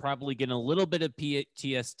fans are probably getting a little bit of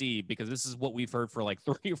PTSD because this is what we've heard for like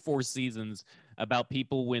 3 or 4 seasons about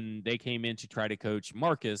people when they came in to try to coach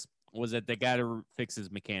Marcus, was that they got to fix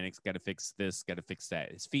his mechanics, got to fix this, got to fix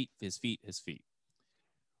that. His feet.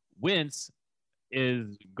 Wentz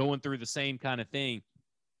is going through the same kind of thing.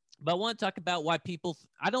 But I want to talk about why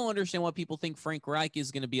I don't understand why people think Frank Reich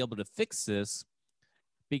is going to be able to fix this,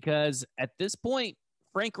 because at this point,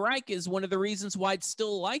 Frank Reich is one of the reasons why it's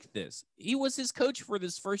still like this. He was his coach for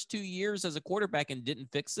this first 2 years as a quarterback and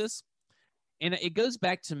didn't fix this. And it goes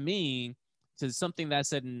back to me to something that I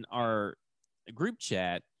said in our group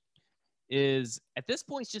chat is at this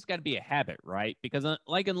point, it's just got to be a habit, right? Because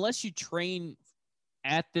like, unless you train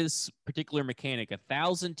at this particular mechanic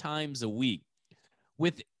 1,000 times a week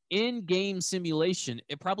with in-game simulation,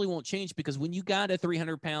 it probably won't change, because when you got a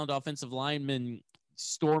 300-pound offensive lineman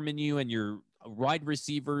storming you and your wide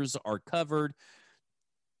receivers are covered,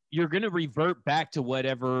 you're going to revert back to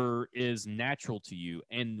whatever is natural to you.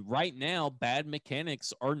 And right now, bad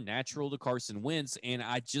mechanics are natural to Carson Wentz, and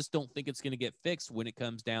I just don't think it's going to get fixed when it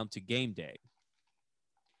comes down to game day.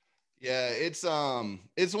 Yeah, it's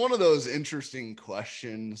one of those interesting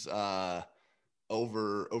questions over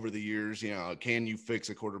the years. You know, can you fix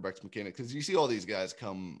a quarterback's mechanic? Because you see all these guys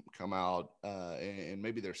come out and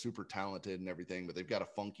maybe they're super talented and everything, but they've got a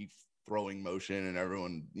funky throwing motion, and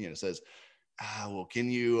everyone, you know, says, well,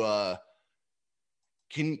 can you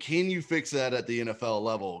fix that at the NFL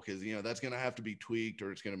level? Because, you know, that's going to have to be tweaked,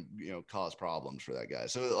 or it's going to, you know, cause problems for that guy.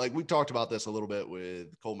 So, like, we talked about this a little bit with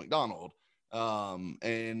Cole McDonald.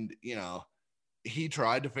 And, you know, he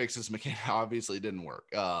tried to fix his mechanic. Obviously didn't work.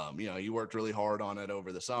 You know, he worked really hard on it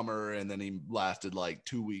over the summer, and then he lasted like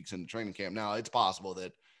 2 weeks in training camp. Now, it's possible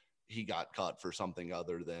that he got cut for something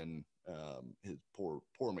other than his poor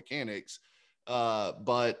mechanics.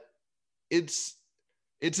 But it's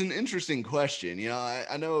an interesting question. You know,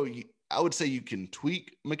 I know I would say you can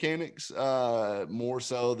tweak mechanics more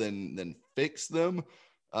so than fix them.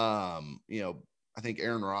 You know, I think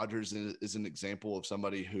Aaron Rodgers is an example of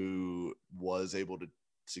somebody who was able to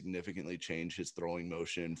significantly change his throwing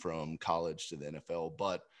motion from college to the NFL,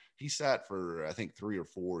 but he sat for, I think, 3 or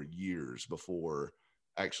 4 years before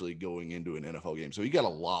actually going into an NFL game. So he got a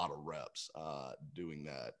lot of reps doing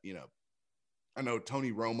that. You know, I know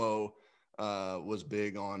Tony Romo was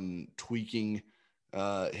big on tweaking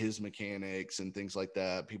his mechanics and things like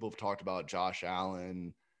that. People have talked about Josh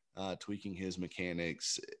Allen tweaking his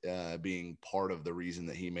mechanics being part of the reason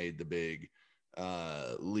that he made the big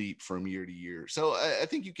leap from year to year. So I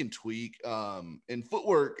think you can tweak. And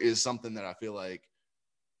footwork is something that I feel like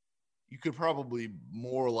you could probably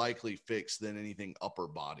more likely fix than anything upper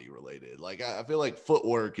body related. Like, I feel like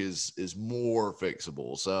footwork is more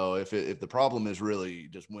fixable. So if the problem is really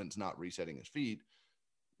just Wentz not resetting his feet,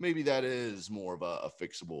 maybe that is more of a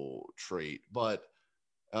fixable trait. But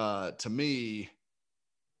to me,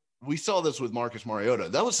 we saw this with Marcus Mariota.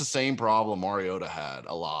 That was the same problem Mariota had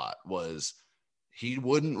a lot, was he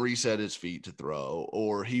wouldn't reset his feet to throw,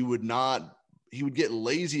 or he would get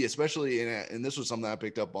lazy, especially and this was something I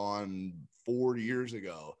picked up on 4 years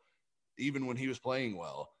ago, even when he was playing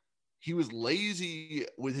well. He was lazy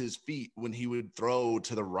with his feet when he would throw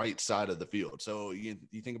to the right side of the field. So you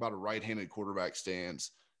think about a right-handed quarterback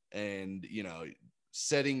stance and, you know,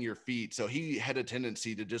 setting your feet. So he had a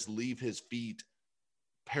tendency to just leave his feet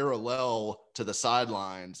parallel to the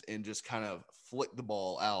sidelines and just kind of flick the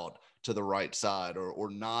ball out to the right side, or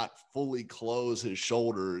not fully close his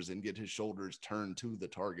shoulders and get his shoulders turned to the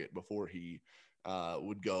target before he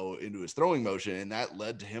would go into his throwing motion. And that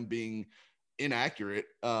led to him being inaccurate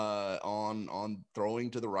on throwing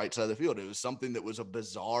to the right side of the field. It was something that was a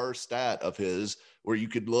bizarre stat of his, where you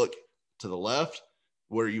could look to the left,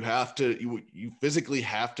 where you physically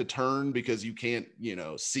have to turn because you can't, you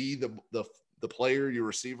know, see the player, your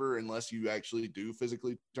receiver, unless you actually do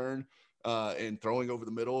physically turn. And throwing over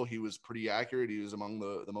the middle, he was pretty accurate. He was among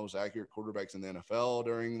the most accurate quarterbacks in the NFL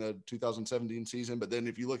during the 2017 season. But then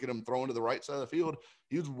if you look at him throwing to the right side of the field,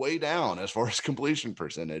 he was way down as far as completion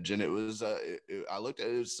percentage. And it was, I looked at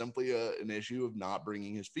it as simply an issue of not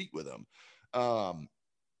bringing his feet with him.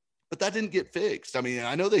 But that didn't get fixed. I mean,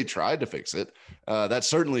 I know they tried to fix it. That's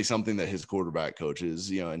certainly something that his quarterback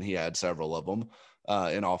coaches, you know, and he had several of them,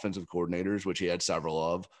 and offensive coordinators, which he had several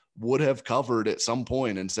of, would have covered at some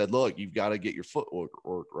point and said, look, you've got to get your footwork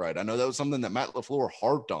right. I know that was something that Matt LaFleur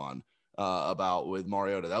harped on about with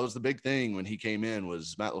Mariota. That was the big thing when he came in,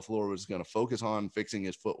 was Matt LaFleur was going to focus on fixing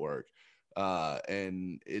his footwork.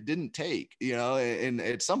 And it didn't take, you know, and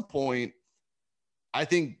at some point, I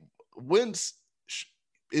think Wentz,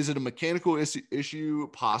 is it a mechanical issue?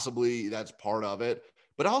 Possibly, that's part of it.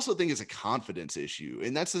 But I also think it's a confidence issue.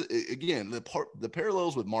 And that's, again, the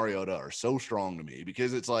parallels with Mariota are so strong to me,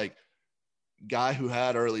 because it's like, guy who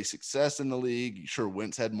had early success in the league. Sure,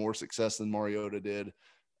 Wentz had more success than Mariota did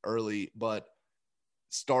early, but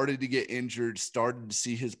started to get injured, started to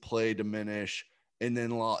see his play diminish, and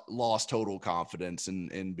then lost total confidence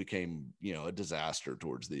and became, you know, a disaster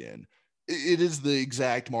towards the end. It is the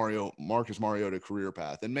exact Marcus Mariota career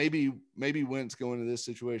path. And maybe Wentz going into this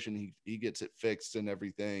situation, he gets it fixed and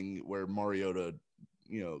everything, where Mariota,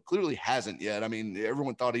 you know, clearly hasn't yet. I mean,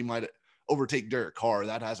 everyone thought he might overtake Derek Carr.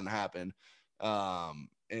 That hasn't happened.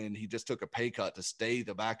 And he just took a pay cut to stay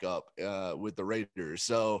the backup with the Raiders.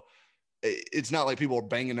 So it's not like people are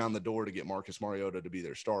banging down the door to get Marcus Mariota to be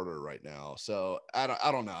their starter right now. So I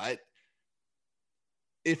don't know.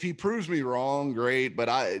 If he proves me wrong, great.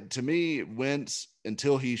 But to me, Wentz,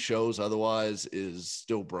 until he shows otherwise, is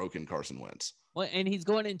still broken Carson Wentz. Well, and he's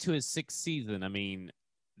going into his 6th season. I mean,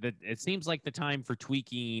 it seems like the time for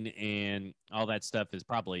tweaking and all that stuff is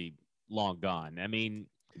probably long gone. I mean,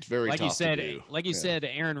 it's very like tough you said, to do. like you said,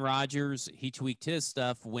 Aaron Rodgers, he tweaked his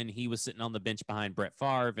stuff when he was sitting on the bench behind Brett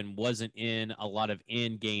Favre and wasn't in a lot of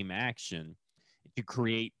in-game action to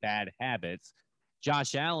create bad habits.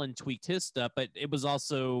 Josh Allen tweaked his stuff, but it was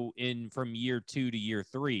also in from year 2 to year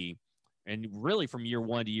 3, and really from year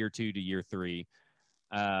 1 to year 2 to year 3.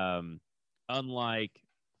 Unlike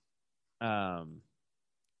Carson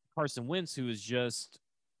Wentz, who is just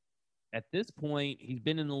at this point, he's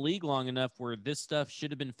been in the league long enough where this stuff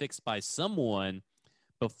should have been fixed by someone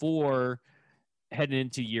before heading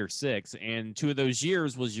into year 6. And 2 of those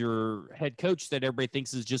years was your head coach that everybody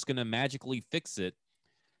thinks is just going to magically fix it.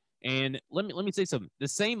 And let me say something. The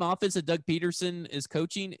same offense that Doug Peterson is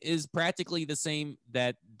coaching is practically the same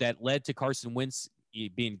that led to Carson Wentz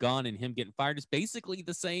being gone and him getting fired. It's basically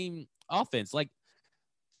the same offense. Like,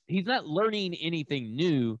 he's not learning anything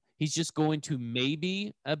new. He's just going to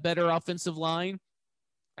maybe a better offensive line.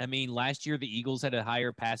 I mean, last year the Eagles had a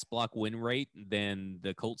higher pass block win rate than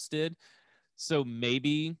the Colts did. So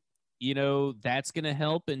maybe, that's going to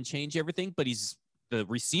help and change everything. But the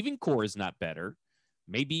receiving core is not better.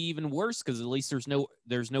 Maybe even worse, because at least there's no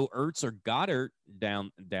Ertz or Goddard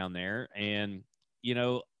down there. And,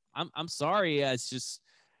 I'm sorry. It's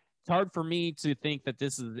hard for me to think that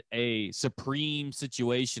this is a supreme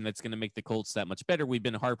situation that's going to make the Colts that much better. We've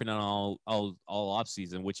been harping on all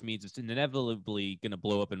offseason, which means it's inevitably going to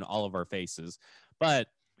blow up in all of our faces. But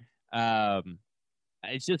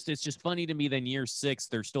it's just funny to me that in year 6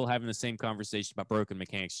 they're still having the same conversation about broken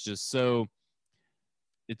mechanics.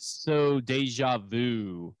 It's so deja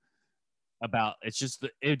vu about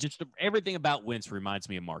everything about Wentz reminds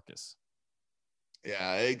me of Marcus.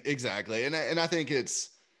 Yeah, exactly. And I think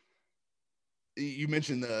you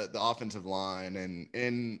mentioned the offensive line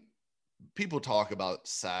and people talk about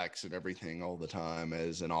sacks and everything all the time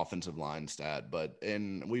as an offensive line stat,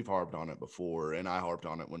 and we've harped on it before, and I harped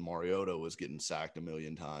on it when Mariota was getting sacked a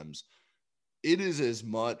million times. It is as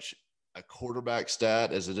much a quarterback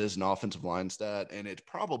stat as it is an offensive line stat, and it's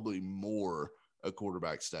probably more a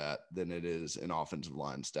quarterback stat than it is an offensive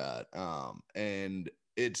line stat. And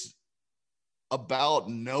it's about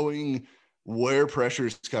knowing where pressure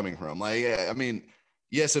is coming from. Like, I mean,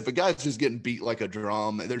 yes, if a guy's just getting beat like a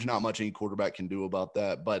drum, there's not much any quarterback can do about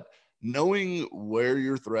that. But knowing where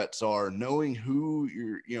your threats are, knowing who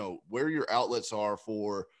where your outlets are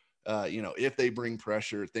for, if they bring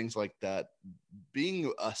pressure, things like that,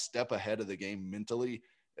 being a step ahead of the game mentally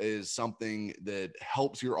is something that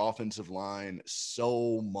helps your offensive line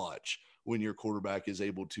so much when your quarterback is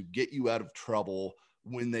able to get you out of trouble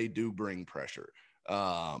when they do bring pressure.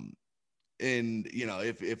 And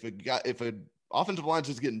if an offensive line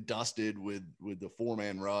is getting dusted with the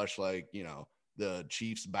 4-man rush, like, the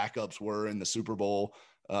Chiefs backups were in the Super Bowl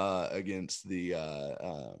against the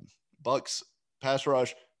Bucks pass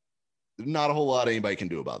rush, not a whole lot anybody can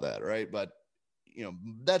do about that, right? But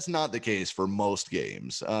that's not the case for most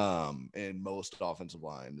games and most offensive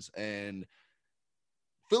lines. And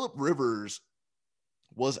Phillip Rivers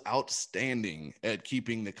was outstanding at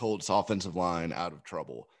keeping the Colts offensive line out of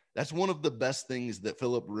trouble. That's one of the best things that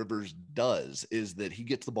Phillip Rivers does, is that he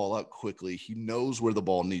gets the ball out quickly. He knows where the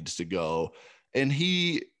ball needs to go. And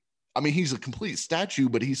he's a complete statue,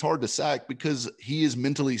 but he's hard to sack because he is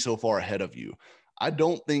mentally so far ahead of you. I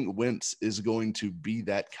don't think Wentz is going to be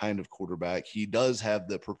that kind of quarterback. He does have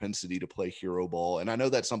the propensity to play hero ball, and I know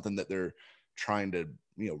that's something that they're trying to,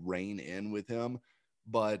 rein in with him,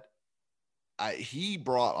 but he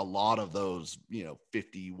brought a lot of those,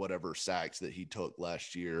 50 whatever sacks that he took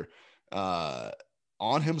last year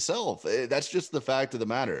on himself. That's just the fact of the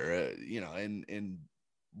matter, and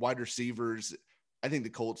wide receivers. I think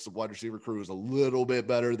the Colts wide receiver crew is a little bit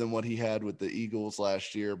better than what he had with the Eagles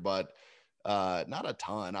last year, but not a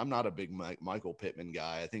ton. I'm not a big Michael Pittman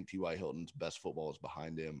guy. I think T.Y. Hilton's best football is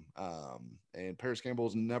behind him. And Paris Campbell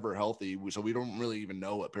is never healthy, so we don't really even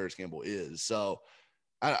know what Paris Campbell is. So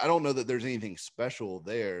I don't know that there's anything special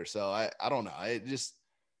there. So I don't know.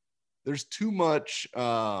 There's too much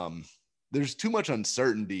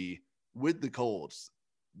uncertainty with the Colts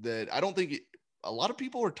that I don't think a lot of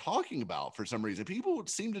people are talking about for some reason. People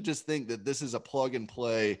seem to just think that this is a plug and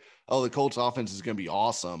play. Oh, the Colts offense is going to be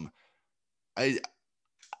awesome.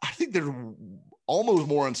 I think there's almost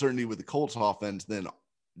more uncertainty with the Colts offense than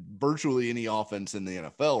virtually any offense in the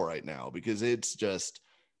NFL right now, because it's just,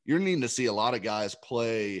 you're needing to see a lot of guys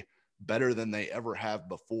play better than they ever have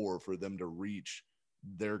before for them to reach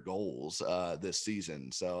their goals this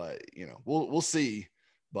season. So, we'll see,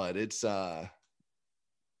 but it's not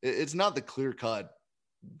the clear cut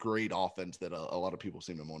great offense that a lot of people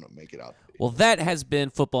seem to want to make it out to be. Well, that has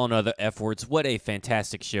been Football and Other F Words. What a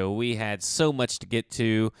fantastic show. We had so much to get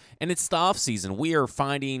to, and it's the off season. We are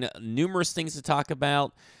finding numerous things to talk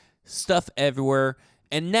about, stuff everywhere,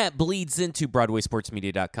 and that bleeds into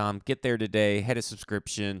BroadwaySportsMedia.com. Get there today, head a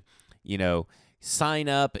subscription, sign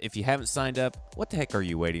up. If you haven't signed up, what the heck are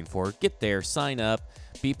you waiting for? Get there, sign up,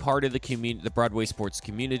 be part of the community, the Broadway sports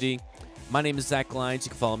community. My name is Zach Lyons.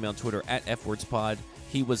 You can follow me on Twitter at FWordsPod.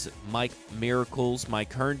 He was Mike Miracles,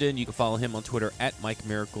 Mike Herndon. You can follow him on Twitter at Mike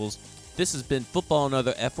Miracles. This has been Football and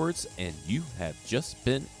Other F Words, and you have just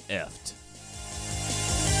been effed.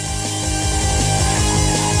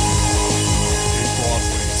 A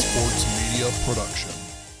Broadway Sports Media production.